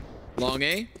 Long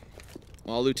A.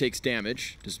 Alu takes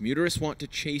damage. Does Muterus want to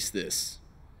chase this?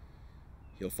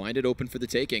 He'll find it open for the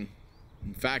taking.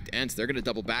 In fact, Ence, they're going to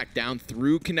double back down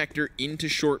through connector into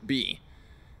short B.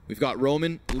 We've got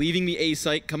Roman leaving the A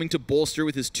site, coming to bolster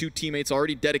with his 2 teammates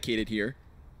already dedicated here.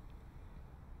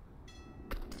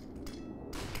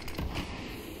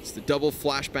 It's the double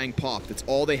flashbang pop. That's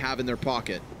all they have in their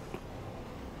pocket.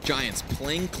 Giants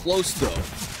playing close, though.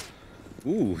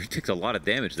 Ooh, he takes a lot of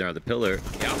damage there on the pillar.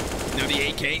 Yeah. Now the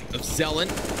AK of Zelen.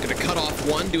 Gonna cut off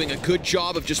one, doing a good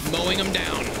job of just mowing him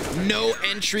down. No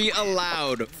entry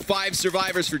allowed. 5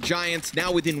 survivors for Giants,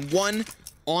 now within 1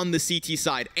 on the CT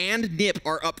side. And Nip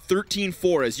are up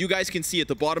 13-4, as you guys can see at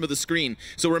the bottom of the screen.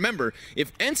 So remember,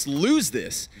 if Ence lose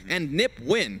this and Nip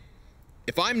win,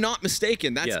 if I'm not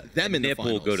mistaken, that's them in the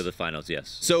finals. Nip will go to the finals,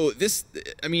 yes. So this,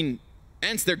 I mean,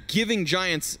 Ence, they're giving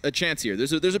Giants a chance here.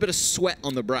 There's a bit of sweat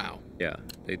on the brow. Yeah,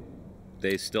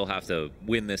 they still have to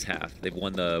win this half. They've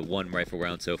won the 1 rifle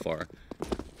round so far.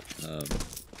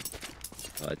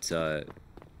 But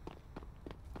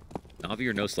Navi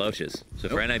are no slouches. So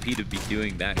for NIP to be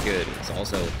doing that good, it's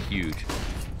also huge.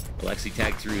 Alexi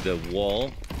tagged through the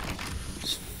wall.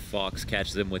 Fox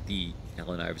catches them with the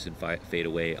Allen Iverson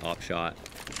fadeaway op shot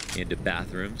into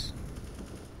bathrooms.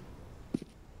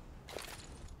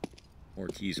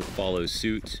 Ortiz follows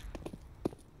suit.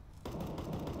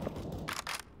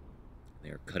 They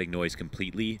are cutting noise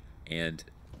completely and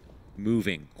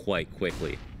moving quite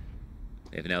quickly.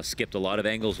 They've now skipped a lot of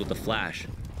angles with the flash,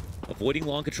 avoiding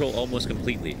long control almost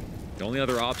completely. The only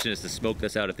other option is to smoke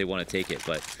this out if they want to take it,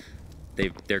 but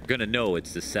they're gonna know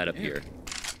it's the setup here.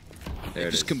 There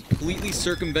it is. Just completely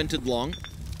circumvented long,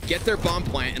 get their bomb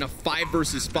plant in a 5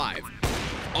 versus 5.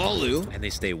 Alu. And they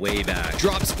stay way back.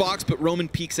 Drops Fox, but Roman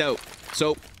peeks out.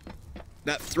 So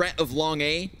that threat of long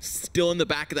A still in the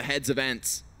back of the heads of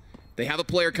Ence. They have a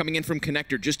player coming in from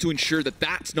connector just to ensure that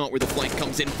that's not where the flank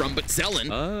comes in from, but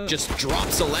Zelen just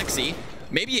drops Alexi.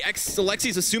 Maybe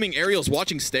Alexi's assuming Ariel's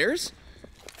watching stairs?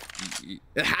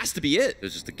 That has to be it.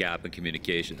 There's just a gap in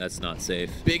communication. That's not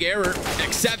safe. Big error.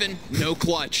 X7, no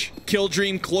clutch.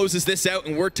 Killdream closes this out,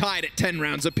 and we're tied at 10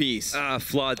 rounds apiece.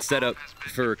 Flawed setup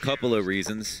for a couple of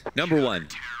reasons. Number 1,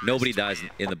 nobody dies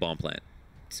in the bomb plant.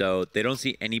 So they don't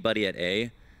see anybody at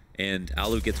A, and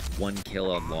Alu gets 1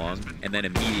 kill on long, and then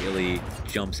immediately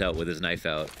jumps out with his knife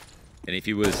out. And if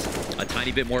he was a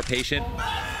tiny bit more patient,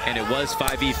 and it was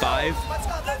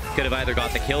 5v5, could have either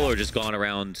got the kill or just gone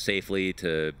around safely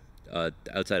to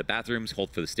outside of bathrooms, hold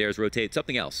for the stairs, rotate,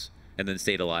 something else, and then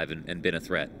stayed alive and been a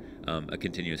threat, a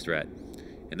continuous threat.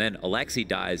 And then Alexi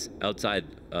dies outside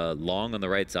long on the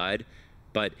right side,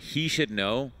 but he should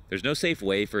know there's no safe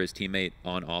way for his teammate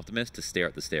on Optimus to stare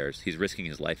at the stairs. He's risking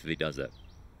his life if he does that.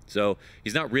 So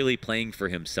he's not really playing for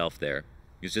himself there.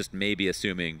 He's just maybe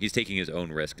assuming he's taking his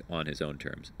own risk on his own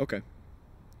terms. Okay.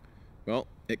 Well,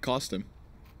 it cost him.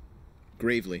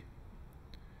 Gravely.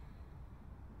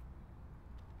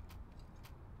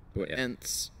 But Yeah.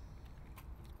 Ence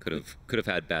Could have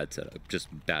had bad setup, just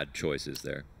bad choices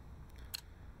there.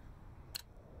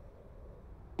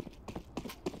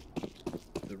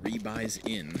 the rebuy's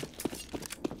in.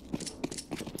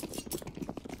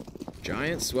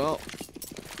 Giants, well,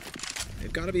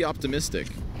 they've got to be optimistic.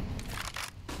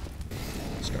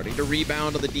 Starting to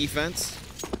rebound on the defense.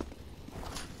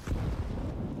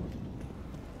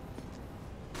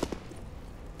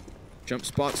 Jump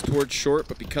spots towards short,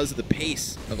 but because of the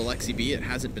pace of Alexi B, it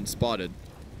hasn't been spotted.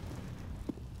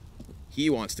 He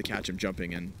wants to catch him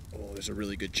jumping, and oh, there's a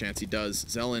really good chance he does.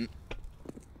 Zelen.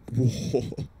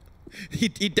 Whoa. He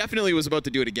definitely was about to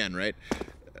do it again, right?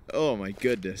 Oh my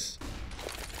goodness.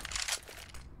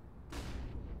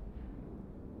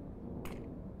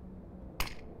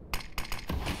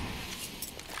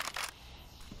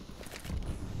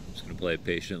 Just gonna play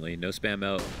patiently. No spam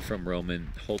out from Roman.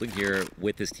 Holding here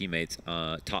with his teammates.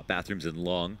 Top bathrooms and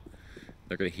long.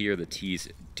 They're going to hear the T's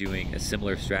doing a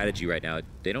similar strategy right now.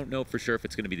 They don't know for sure if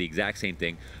it's going to be the exact same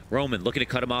thing. Roman looking to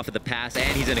cut him off at the pass,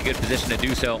 and he's in a good position to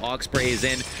do so. Osprey is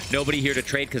in. Nobody here to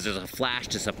trade because there's a flash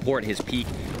to support his peak.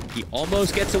 He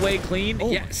almost gets away clean.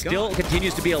 Oh yeah, still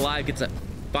continues to be alive. Gets a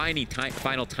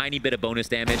final tiny bit of bonus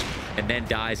damage, and then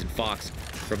dies. And Fox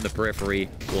from the periphery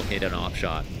will hit an op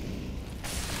shot.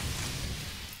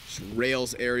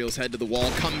 Rails Aerial's head to the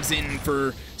wall, comes in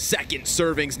for second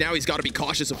servings. Now he's got to be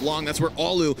cautious of long. That's where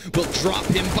Alu will drop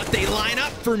him, but they line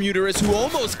up for Muteris, who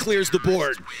almost clears the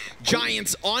board.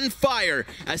 Giants on fire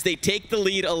as they take the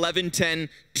lead 11-10.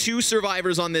 2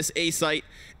 survivors on this A site.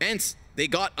 Ence, they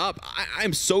got up.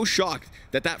 I'm so shocked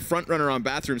that front runner on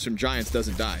bathrooms from Giants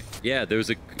doesn't die. Yeah, there's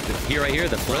right here,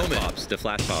 the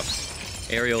flash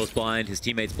pops. Aerial is blind, his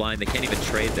teammate's blind. They can't even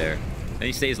trade there. And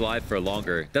he stays alive for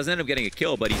longer. Doesn't end up getting a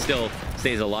kill, but he still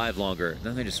stays alive longer.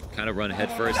 Then they just kind of run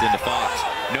headfirst into Fox.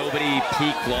 Nobody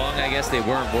peeked long. I guess they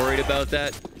weren't worried about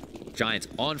that. Giants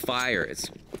on fire.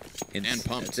 It's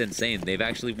insane. They've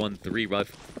actually won 3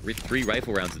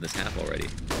 rifle rounds in this half already.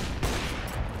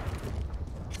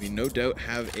 We no doubt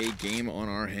have a game on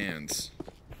our hands.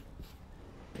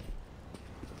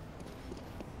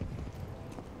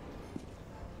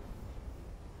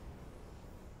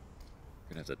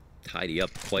 Gonna have to tidy up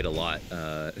quite a lot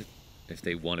if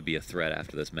they want to be a threat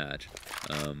after this match,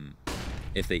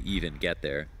 if they even get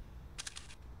there.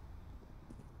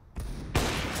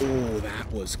 Oh,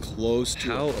 that was close to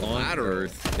How on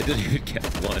earth? It didn't even get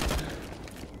one.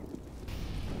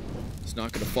 It's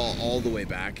not going to fall all the way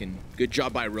back, and good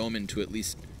job by Roman to at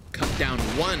least cut down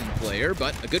one player,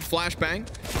 but a good flashbang.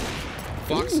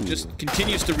 Fox just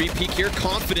continues to re-peek here,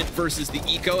 confident versus the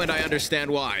Eco, and I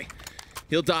understand why.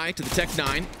 He'll die to the Tech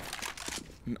 9.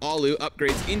 And Alu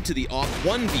upgrades into the off.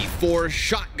 1v4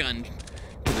 shotgun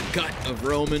to the gut of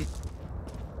Roman.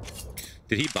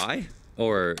 Did he buy?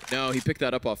 Or no, he picked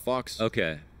that up off Fox.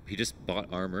 Okay. He just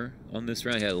bought armor on this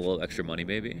round. He had a little extra money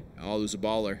maybe. Alu's a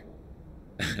baller.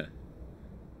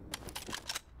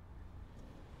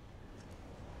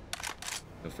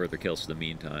 No further kills for the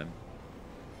meantime.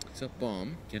 It's a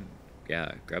bomb.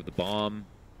 Yeah, grab the bomb.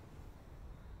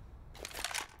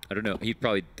 I don't know. He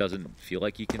probably doesn't feel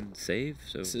like he can save.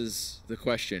 So this is the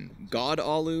question: God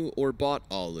Alu or bot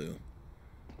Alu?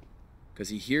 Because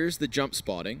he hears the jump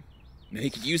spotting. Now he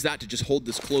could use that to just hold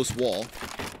this close wall.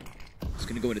 He's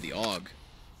going to go into the AUG.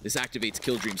 This activates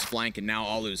Killdream's flank, and now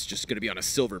Alu's just going to be on a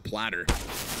silver platter.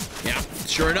 Yeah,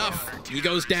 sure enough, he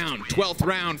goes down. 12th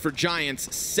round for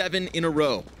Giants, 7 in a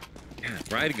row. Yeah,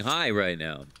 riding high right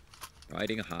now.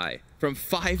 Riding high. From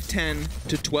 5-10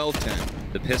 to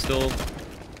 12-10. The pistol.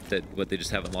 They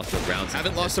just haven't lost a round.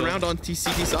 Haven't lost a round on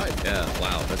TCT side. Yeah,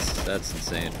 wow, that's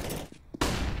insane.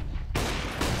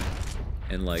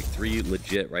 And like 3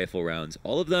 legit rifle rounds.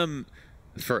 All of them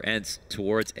for Ence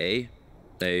towards A.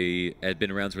 They had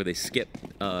been rounds where they skip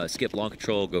long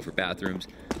control, go for bathrooms.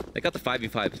 They got the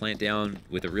 5v5 plant down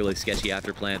with a really sketchy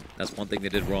after plant. That's one thing they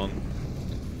did wrong.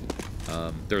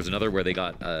 There was another where they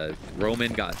got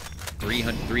Roman got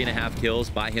 3.5 kills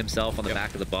by himself on the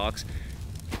back of the box.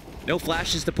 No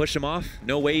flashes to push him off.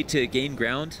 No way to gain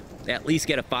ground. They at least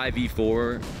get a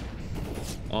 5v4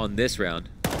 on this round.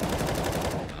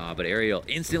 But Aerial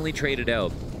instantly traded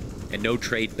out. And no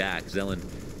trade back. Zelen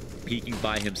peeking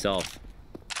by himself.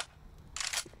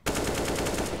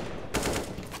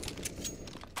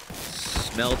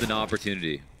 Smelled an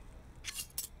opportunity.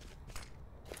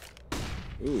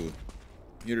 Ooh.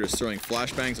 Muteris throwing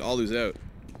flashbangs. Alu's out.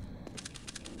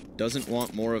 Doesn't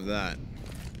want more of that.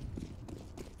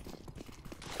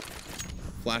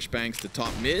 Flashbangs to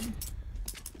top mid.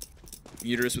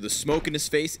 Muterus with a smoke in his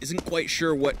face. Isn't quite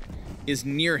sure what is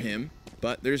near him,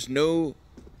 but there's no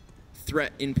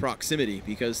threat in proximity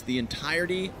because the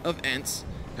entirety of Ence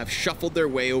have shuffled their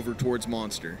way over towards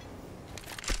Monster.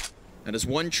 And as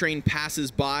one train passes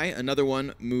by, another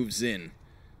one moves in.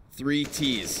 3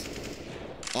 Ts.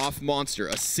 Off Monster,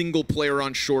 a single player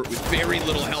on short with very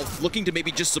little health, looking to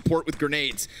maybe just support with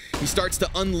grenades. He starts to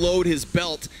unload his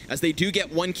belt as they do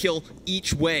get 1 kill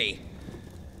each way.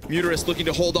 Muterus looking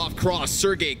to hold off Cross.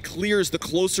 Sergey clears the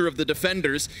closer of the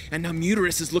defenders, and now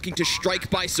Muterus is looking to strike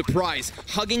by surprise.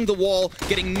 Hugging the wall,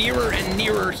 getting nearer and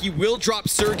nearer. He will drop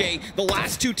Sergey. The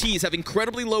last 2 Ts have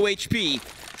incredibly low HP.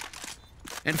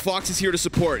 And Fox is here to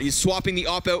support. He's swapping the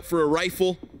op out for a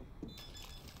rifle.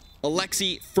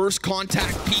 Alexi, first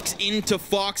contact, peeks into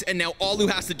Fox, and now Alu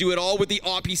has to do it all with the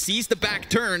op. He sees the back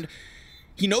turned.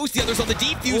 He knows the other's on the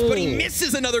defuse, but he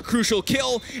misses another crucial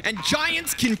kill, and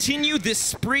Giants continue this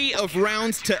spree of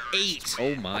rounds to 8.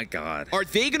 Oh my god. Are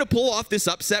they gonna pull off this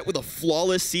upset with a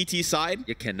flawless CT side?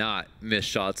 You cannot miss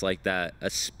shots like that,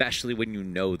 especially when you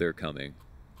know they're coming.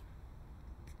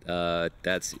 Yeah,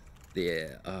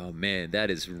 oh man,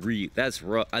 that's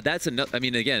rough. That's enough. I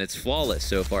mean, again, it's flawless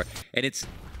so far, and it's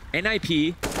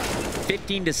NIP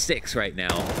 15-6 right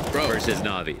now versus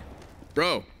Na'Vi.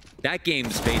 Bro, that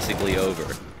game's basically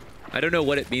over. I don't know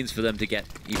what it means for them to get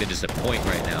even just a point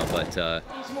right now, but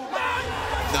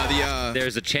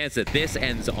there's a chance that this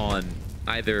ends on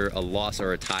either a loss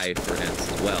or a tie for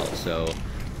Ence as well. So,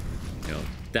 you know,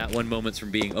 that one moment's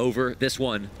from being over. This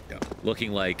one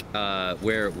looking like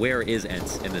where is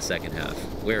Ence in the second half?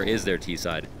 Where is their T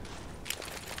side?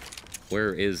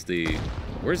 Where's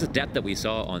the depth that we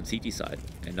saw on CT side?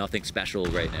 And nothing special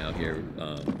right now here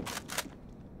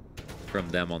from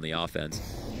them on the offense.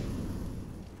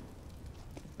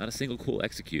 Not a single cool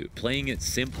execute. Playing it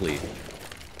simply.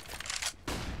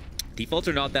 Defaults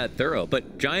are not that thorough,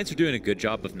 but Giants are doing a good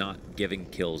job of not giving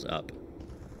kills up.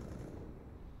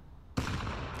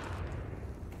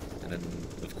 And then,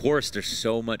 of course, there's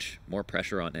so much more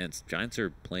pressure on Ence. Giants are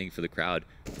playing for the crowd,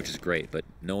 which is great, but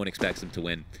no one expects them to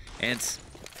win. Ence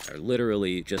are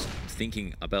literally just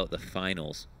thinking about the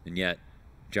finals, and yet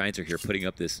Giants are here putting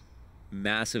up this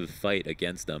massive fight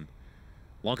against them.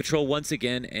 Long control once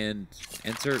again, and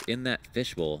Ence are in that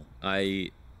fishbowl.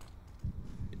 It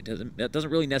doesn't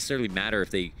really necessarily matter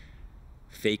if they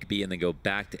fake B and then go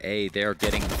back to A. They're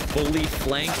getting fully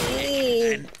flanked,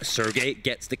 and Sergey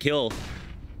gets the kill.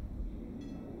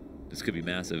 This could be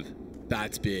massive.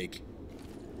 That's big.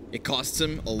 It costs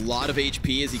him a lot of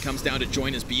HP as he comes down to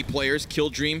join his B players.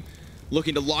 Killdream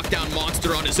looking to lock down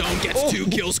Monster on his own, gets 2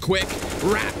 kills quick.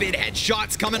 Rapid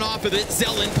headshots coming off of it.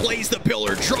 Zelen plays the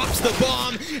pillar, drops the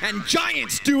bomb, and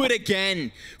Giants do it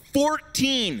again.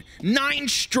 14, 9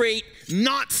 straight,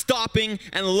 not stopping,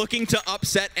 and looking to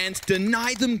upset Ence,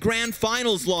 deny them grand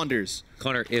finals, Launders.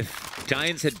 Connor, if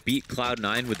Giants had beat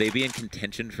Cloud9, would they be in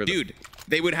contention for the... Dude,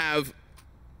 they would have...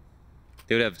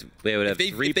 They would have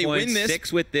 3 points,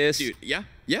 6 with this. Dude, yeah,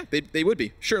 they would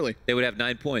be, surely. They would have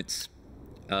 9 points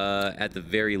at the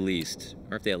very least.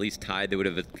 Or if they at least tied, they would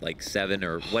have like 7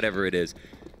 or whatever it is.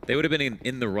 They would have been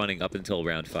in the running up until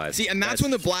round 5. See, and that's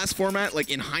when the Blast format, like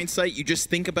in hindsight, you just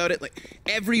think about it, like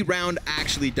every round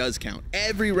actually does count.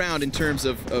 Every round in terms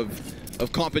of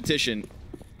competition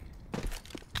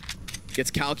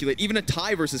gets calculated. Even a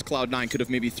tie versus Cloud9 could have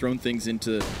maybe thrown things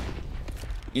into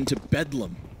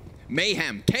bedlam.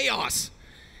 Mayhem, chaos.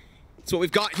 That's what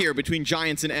we've got here between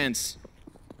Giants and Ence.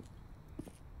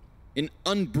 An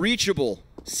unbreachable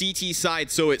CT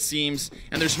side, so it seems,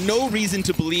 and there's no reason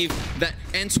to believe that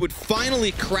Ence would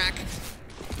finally crack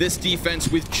this defense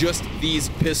with just these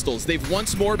pistols. They've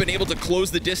once more been able to close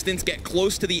the distance, get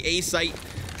close to the A site,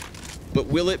 but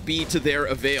will it be to their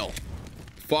avail?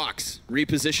 Fox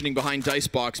repositioning behind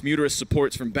Dicebox. Muterus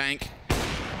supports from Bank.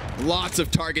 Lots of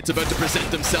targets about to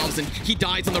present themselves, and he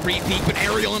dies on the repeat, but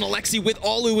Ariel and Alexi with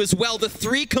Alu as well. The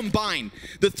three combine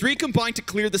to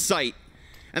clear the site,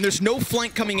 and there's no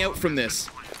flank coming out from this.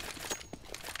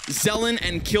 Zelen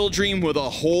and Killdream with a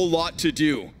whole lot to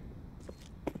do.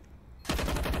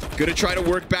 Gonna try to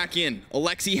work back in.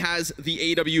 Alexi has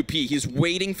the AWP. He's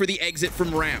waiting for the exit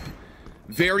from ramp.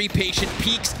 Very patient,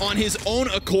 peeks on his own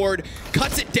accord,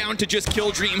 cuts it down to just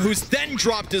Killdream, who's then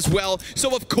dropped as well,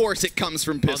 so of course it comes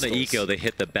from pistols. On the eco, they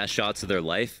hit the best shots of their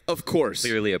life. Of course.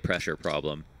 Clearly a pressure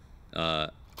problem.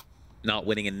 Not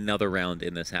winning another round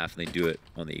in this half, and they do it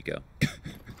on the eco.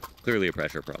 Clearly a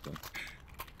pressure problem.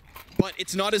 But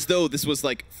it's not as though this was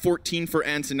like 14 for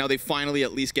Ence and now they finally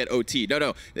at least get OT.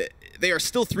 No. They are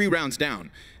still 3 rounds down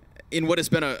in what has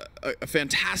been a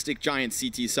fantastic Giant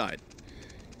CT side.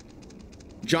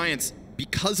 Giants,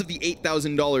 because of the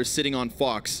 $8,000 sitting on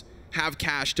Fox, have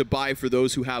cash to buy for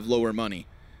those who have lower money.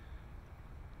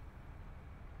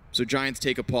 So Giants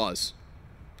take a pause.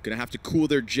 Gonna have to cool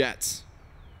their jets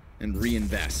and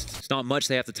reinvest. It's not much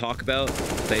they have to talk about.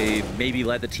 They maybe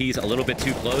let the tees a little bit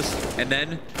too close, and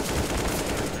then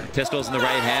pistols in the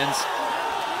right hands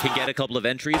can get a couple of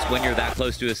entries when you're that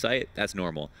close to a site. That's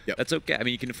normal. Yep. That's okay. I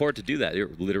mean, you can afford to do that. You're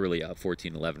literally up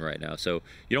 14-11 right now, so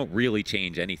you don't really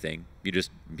change anything. You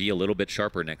just be a little bit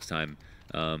sharper next time.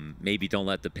 Maybe don't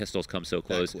let the pistols come so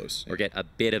close, or get a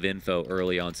bit of info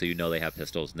early on so you know they have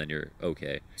pistols, and then you're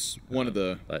okay. It's one of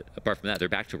the... But apart from that, they're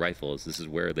back to rifles. This is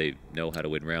where they know how to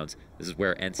win rounds. This is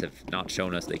where Ence have not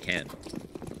shown us they can.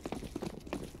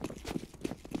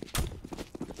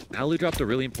 Alu dropped a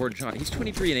really important shot. He's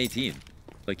 23 and 18.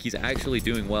 Like, he's actually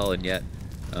doing well, and yet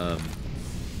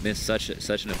missed such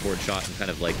an important shot in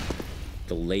kind of like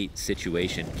the late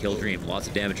situation. Killdream, lots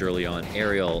of damage early on.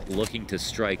 Aerial looking to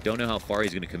strike. Don't know how far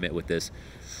he's going to commit with this.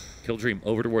 Killdream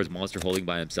over towards Monster holding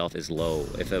by himself is low.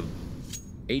 If a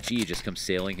HE just comes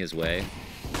sailing his way.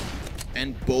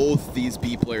 And both these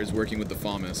B players working with the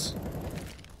FAMAS.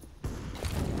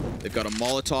 They've got a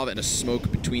Molotov and a smoke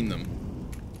between them.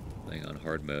 Playing on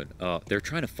hard mode. Oh, they're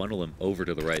trying to funnel him over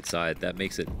to the right side. That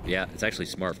makes it, yeah, it's actually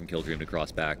smart from Killdream to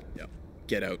cross back. Yep.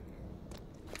 Get out.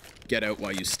 Get out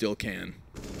while you still can.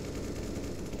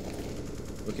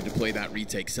 Looking to play that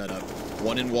retake setup.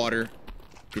 One in water.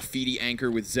 Graffiti anchor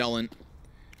with Zealot.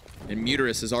 And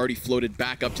Muterus has already floated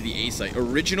back up to the A site.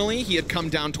 Originally, he had come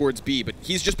down towards B, but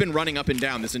he's just been running up and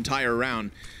down this entire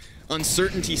round.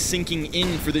 Uncertainty sinking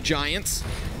in for the Giants.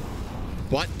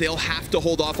 But they'll have to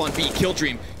hold off on B.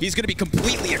 Killdream, he's going to be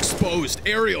completely exposed.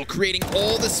 Aerial creating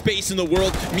all the space in the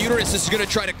world. Muterus is going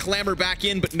to try to clamber back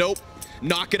in, but nope.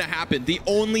 Not gonna happen. The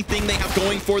only thing they have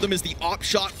going for them is the op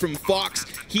shot from Fox.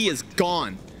 He is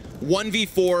gone.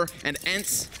 1v4, and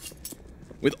Ence,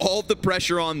 with all of the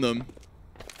pressure on them.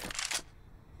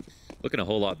 Looking a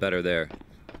whole lot better there.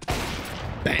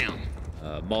 Bam.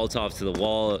 Molotov to the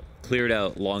wall, cleared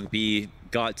out long B,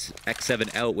 got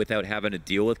X7 out without having to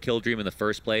deal with Killdream in the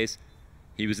first place.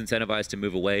 He was incentivized to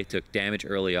move away, took damage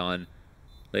early on.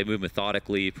 They moved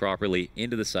methodically, properly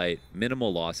into the site.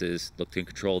 Minimal losses, looked in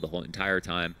control the whole entire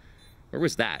time. Where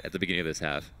was that at the beginning of this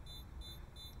half?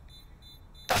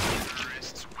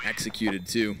 Executed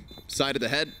too. Side of the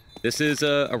head. This is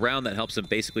a round that helps them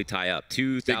basically tie up.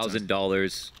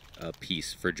 $2,000 a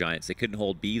piece for Giants. They couldn't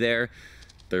hold B there.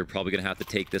 They're probably going to have to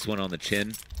take this one on the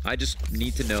chin. I just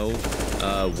need to know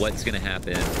what's going to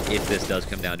happen if this does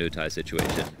come down to a tie situation,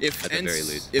 at the very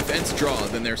least. If Ence draw,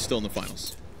 then they're still in the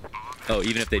finals. Oh,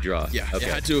 even if they draw? Yeah, okay.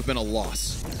 It had to have been a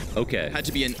loss. Okay. Had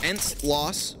to be an Ence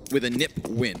loss with a NIP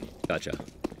win. Gotcha.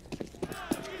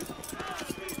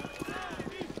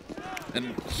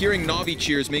 And hearing Navi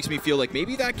cheers makes me feel like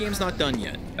maybe that game's not done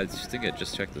yet. I think I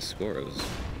just checked the score. It was...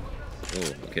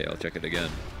 Oh, okay, I'll check it again.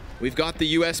 We've got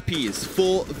the USPs,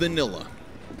 full vanilla.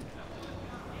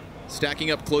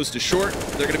 Stacking up close to short.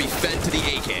 They're going to be fed to the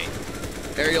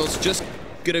AK. Aerial's just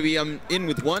going to be in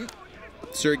with one.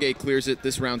 Sergey clears it.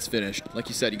 This round's finished. Like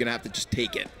you said, you're going to have to just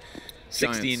take it.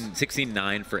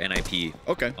 16-9 for NIP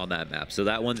on that map. So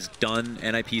that one's done.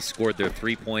 NIP scored their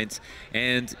 3 points.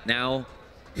 And now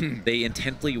they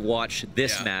intently watch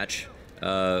this match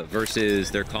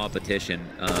versus their competition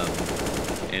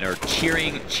and are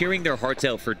cheering their hearts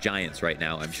out for Giants right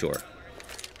now, I'm sure.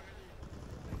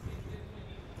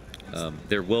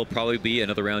 There will probably be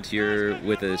another round here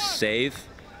with a save.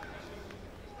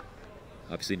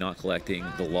 Obviously not collecting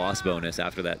the loss bonus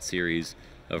after that series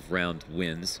of round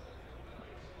wins.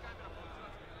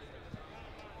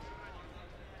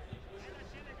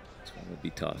 This one would be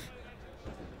tough.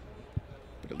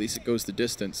 But at least it goes the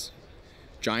distance.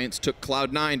 Giants took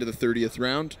Cloud9 to the 30th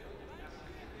round.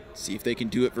 See if they can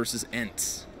do it versus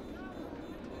Ence.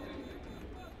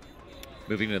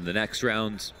 Moving to the next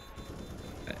round.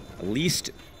 At least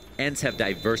Ence have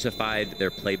diversified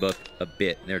their playbook a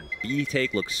bit. Their B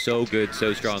take looks so good,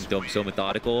 so strong, so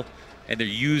methodical, and they're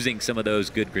using some of those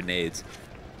good grenades.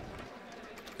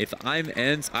 If I'm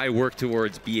Ence, I work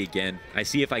towards B again. I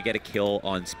see if I get a kill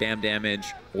on spam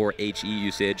damage or HE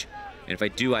usage, and if I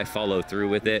do, I follow through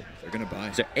with it. They're gonna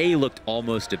buy. So A looked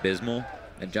almost abysmal,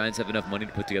 and Giants have enough money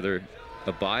to put together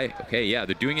a buy. Okay, yeah,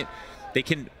 they're doing it.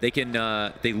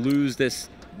 They lose this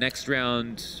next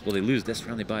round. Well, they lose this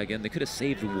round, they buy again. They could have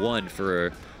saved one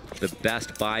for the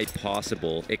best buy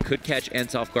possible. It could catch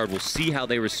Ence off guard. We'll see how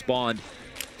they respond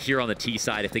here on the T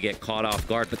side if they get caught off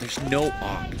guard, but there's no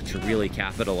op to really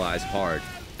capitalize hard.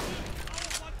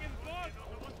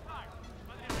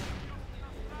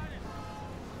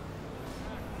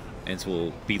 Ence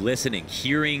will be listening,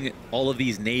 hearing all of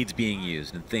these nades being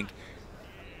used, and think,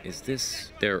 is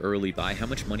this their early buy? How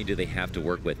much money do they have to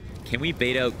work with? Can we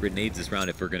bait out grenades this round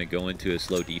if we're going to go into a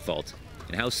slow default?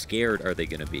 And how scared are they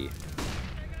going to be?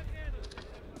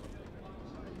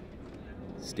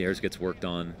 Stairs gets worked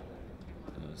on.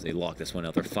 As they lock this one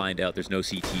out, they'll find out there's no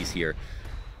CTs here.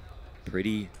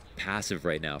 Pretty passive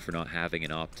right now for not having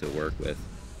an op to work with.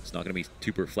 It's not going to be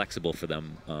super flexible for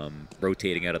them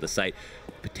rotating out of the site.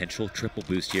 Potential triple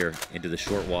boost here into the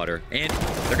short water. And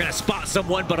they're going to spot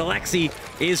someone, but Alexi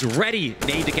is ready.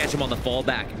 Nade to catch him on the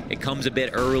fallback. It comes a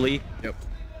bit early. Yep.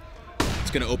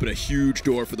 It's going to open a huge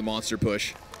door for the monster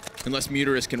push. Unless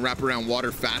Muterus can wrap around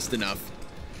water fast enough.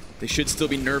 They should still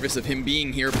be nervous of him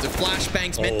being here, but the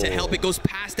flashbang's meant to help. It goes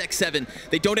past X7.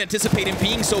 They don't anticipate him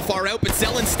being so far out, but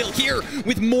Zellen's still here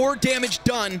with more damage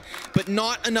done, but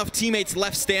not enough teammates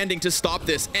left standing to stop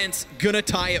this. Ence gonna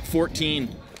tie at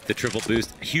 14. The triple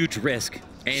boost, huge risk.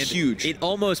 And huge. It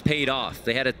almost paid off.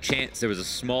 They had a chance. There was a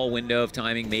small window of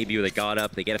timing, maybe, where they got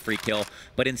up, they get a free kill.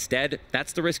 But instead,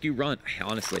 that's the risk you run. I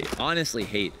honestly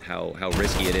hate how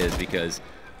risky it is, because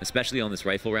especially on this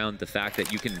rifle round, the fact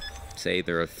that you can say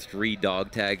there are 3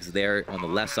 dog tags there on the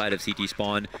left side of CT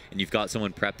spawn, and you've got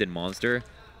someone prepped in monster,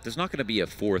 there's not going to be a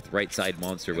 4th right side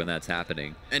monster when that's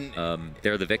happening. And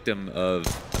they're the victim of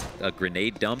a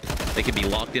grenade dump. They can be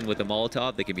locked in with a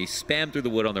Molotov. They can be spammed through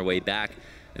the wood on their way back,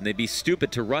 and they'd be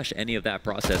stupid to rush any of that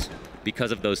process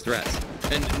because of those threats.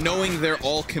 And knowing they're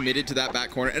all committed to that back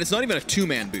corner, and it's not even a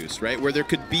 2-man boost, right, where there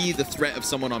could be the threat of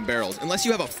someone on barrels. Unless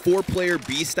you have a 4-player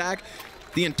B stack,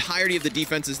 the entirety of the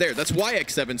defense is there. That's why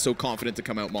X7's so confident to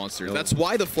come out monster. Oh. That's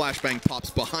why the flashbang pops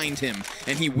behind him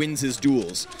and he wins his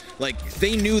duels. Like,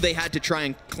 they knew they had to try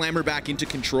and clamber back into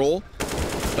control,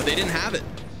 but they didn't have it.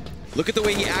 Look at the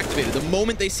way he activated. The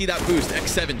moment they see that boost,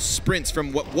 X7 sprints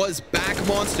from what was back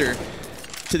monster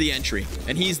to the entry,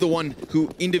 and he's the one who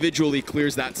individually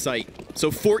clears that site.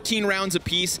 So 14 rounds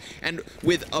apiece, and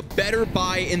with a better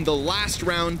buy in the last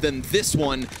round than this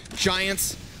one,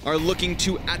 Giants are looking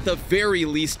to, at the very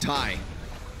least, tie.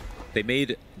 They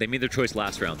made their choice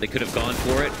last round. They could have gone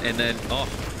for it, and then, oh,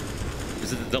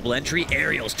 is it the double entry?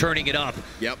 Aerial's turning it up.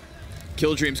 Yep.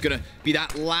 Killdream's gonna be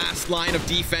that last line of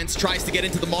defense, tries to get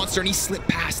into the monster, and he slipped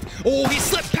past. Oh, he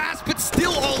slipped past, but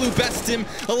still Alu bests him.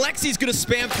 Alexi's gonna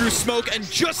spam through smoke, and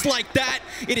just like that,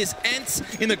 it is Ence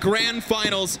in the grand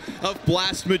finals of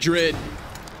Blast Madrid.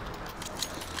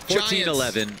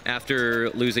 14-11 after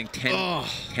losing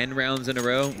 10 rounds in a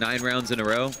row, 9 rounds in a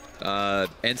row.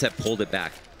 Ence have pulled it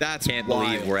back. That's Can't wild.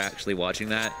 believe we're actually watching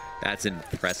that. That's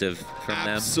impressive from them.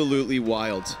 Absolutely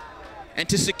wild. And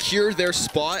to secure their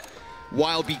spot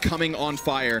while becoming on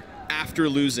fire after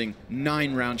losing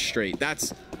 9 rounds straight.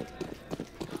 That's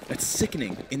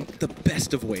sickening in the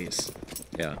best of ways.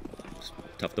 Yeah, it's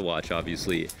tough to watch,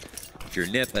 obviously. If you're a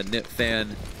NIP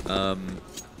fan,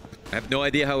 I have no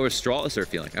idea how Astralis are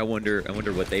feeling. I wonder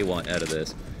what they want out of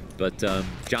this. But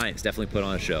Giants definitely put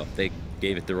on a show. They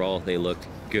gave it their all. They looked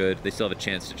good. They still have a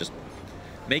chance to just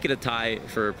make it a tie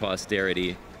for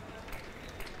posterity.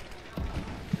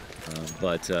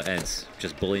 But Ence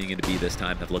just bullying into B this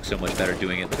time have looked so much better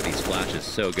doing it. Look at these flashes,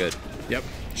 so good. Yep,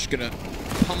 just gonna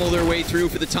pummel their way through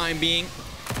for the time being.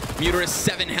 Muterus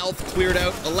 7 health cleared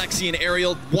out. Alexi and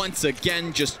Aerial once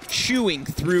again just chewing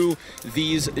through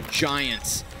these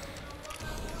Giants.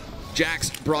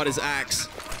 Jax brought his axe,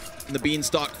 and the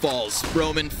beanstalk falls.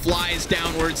 Roman flies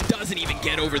downwards, doesn't even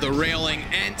get over the railing.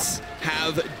 Ence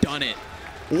have done it.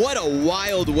 What a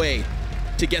wild way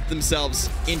to get themselves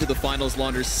into the finals,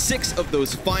 Launders. 6 of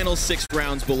those final 6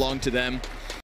 rounds belong to them.